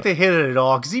Yeah. think they hit it at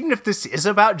all, because even if this is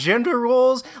about gender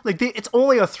roles, like, it's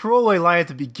only a throwaway line at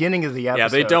the beginning of the episode. Yeah,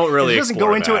 they don't really It doesn't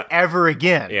explore go into that. it ever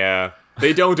again. Yeah,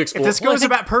 they don't If explore. this goes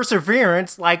about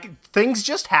perseverance, like, things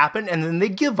just happen, and then they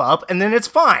give up, and then it's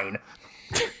fine.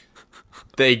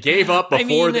 They gave up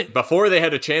before mean- before they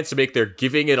had a chance to make their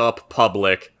giving it up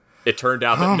public. It turned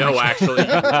out that actually,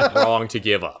 you were wrong to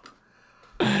give up.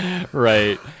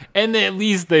 Right. And at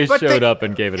least they But showed up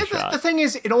and gave it a The shot. thing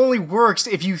is, it only works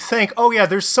if you think, oh yeah,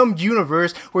 there's some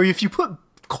universe where if you put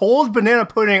cold banana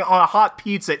pudding on a hot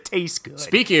pizza, it tastes good.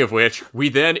 Speaking of which, we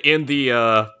then in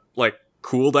the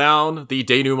cooldown, the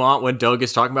denouement when Doug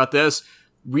is talking about this,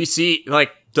 we see,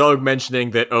 Doug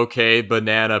mentioning that, okay,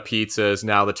 banana pizza is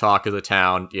now the talk of the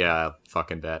town. Yeah,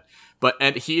 fucking bet.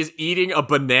 And he is eating a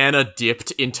banana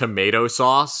dipped in tomato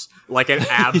sauce like an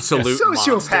absolute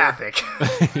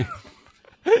sociopathic.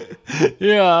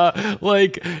 Yeah,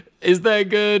 is that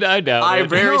good? I doubt it. I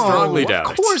very strongly doubt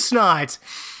it. Of course not.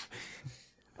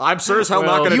 I'm sure as hell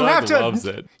not going You to. have loves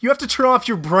to. it. You have to turn off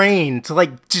your brain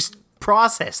to just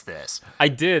process this. I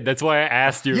did. That's why I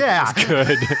asked you Yeah. if it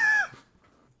was good.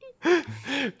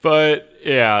 But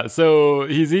yeah, so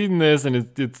he's eating this and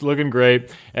it's looking great.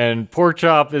 And Pork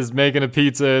Chop is making a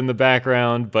pizza in the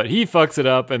background, but he fucks it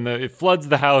up and it floods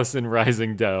the house in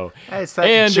rising dough. It's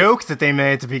that joke that they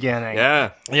made at the beginning.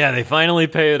 Yeah. Yeah, they finally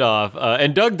pay it off.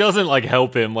 And Doug doesn't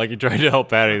help him like he tried to help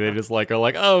Patty. They just are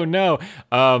like, oh no.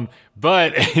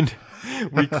 But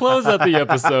we close out the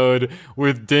episode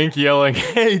with Dink yelling,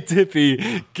 "Hey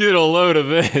Tippy, get a load of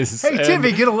this." Hey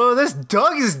Tippy, get a load of this.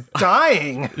 Doug is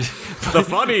dying. The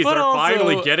funnies But are also-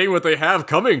 finally getting what they have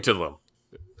coming to them.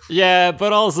 Yeah,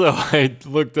 but also I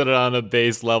looked at it on a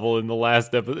base level in the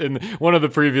last episode, in one of the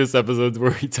previous episodes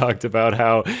where we talked about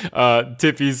how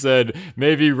Tippy said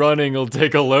maybe running will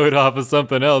take a load off of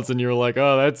something else, and you were like,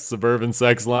 "Oh, that's suburban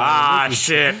sex line." Ah,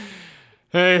 shit.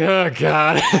 Hey, oh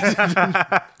god.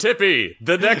 Tippy,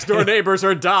 the next door neighbors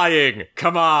are dying.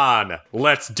 Come on,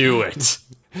 let's do it.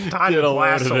 Time Get to a load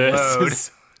blast of a load.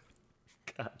 this.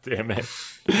 God damn it.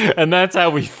 And that's how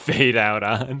we fade out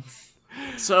on.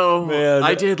 So, Man,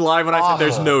 I did lie when I said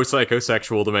there's awful. no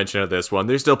psychosexual dimension to this one.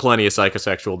 There's still plenty of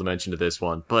psychosexual dimension to this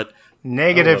one, but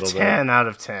Negative A little 10 out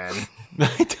of 10.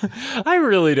 I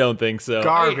really don't think so.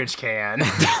 Garbage can.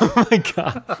 Oh my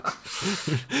god.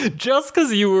 Just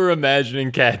because you were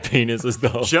imagining cat penises the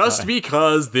whole just time.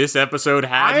 because this episode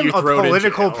had I'm you a thrown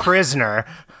political in jail. prisoner.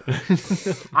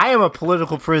 I am a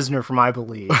political prisoner for my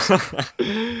beliefs.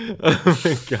 Oh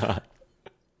my god.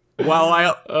 While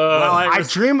I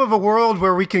dream of a world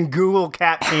where we can Google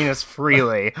cat penis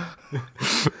freely.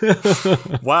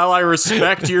 While I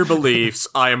respect your beliefs,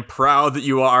 I am proud that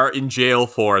you are in jail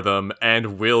for them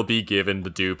and will be given the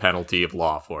due penalty of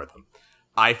law for them.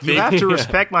 I think You have to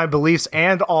respect my beliefs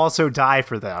and also die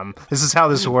for them. This is how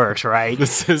this works, right? The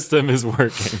system is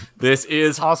working. this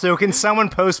is Also, can someone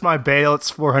post my bail?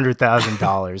 It's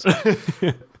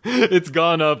 $400,000. It's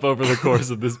gone up over the course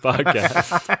of this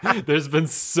podcast. There's been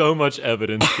so much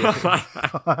evidence.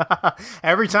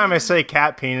 Every time I say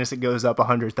cat penis, it goes up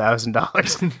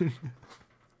 $100,000.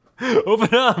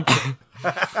 Open up.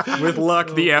 with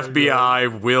luck, the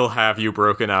FBI will have you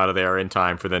broken out of there in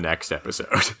time for the next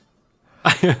episode.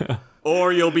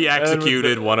 Or you'll be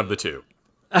executed, one of the two.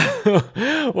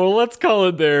 Well, let's call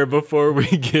it there before we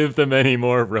give them any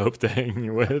more rope to hang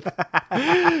you with.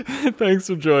 Thanks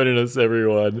for joining us,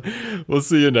 everyone. We'll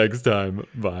see you next time.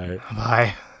 Bye.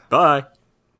 Bye. Bye.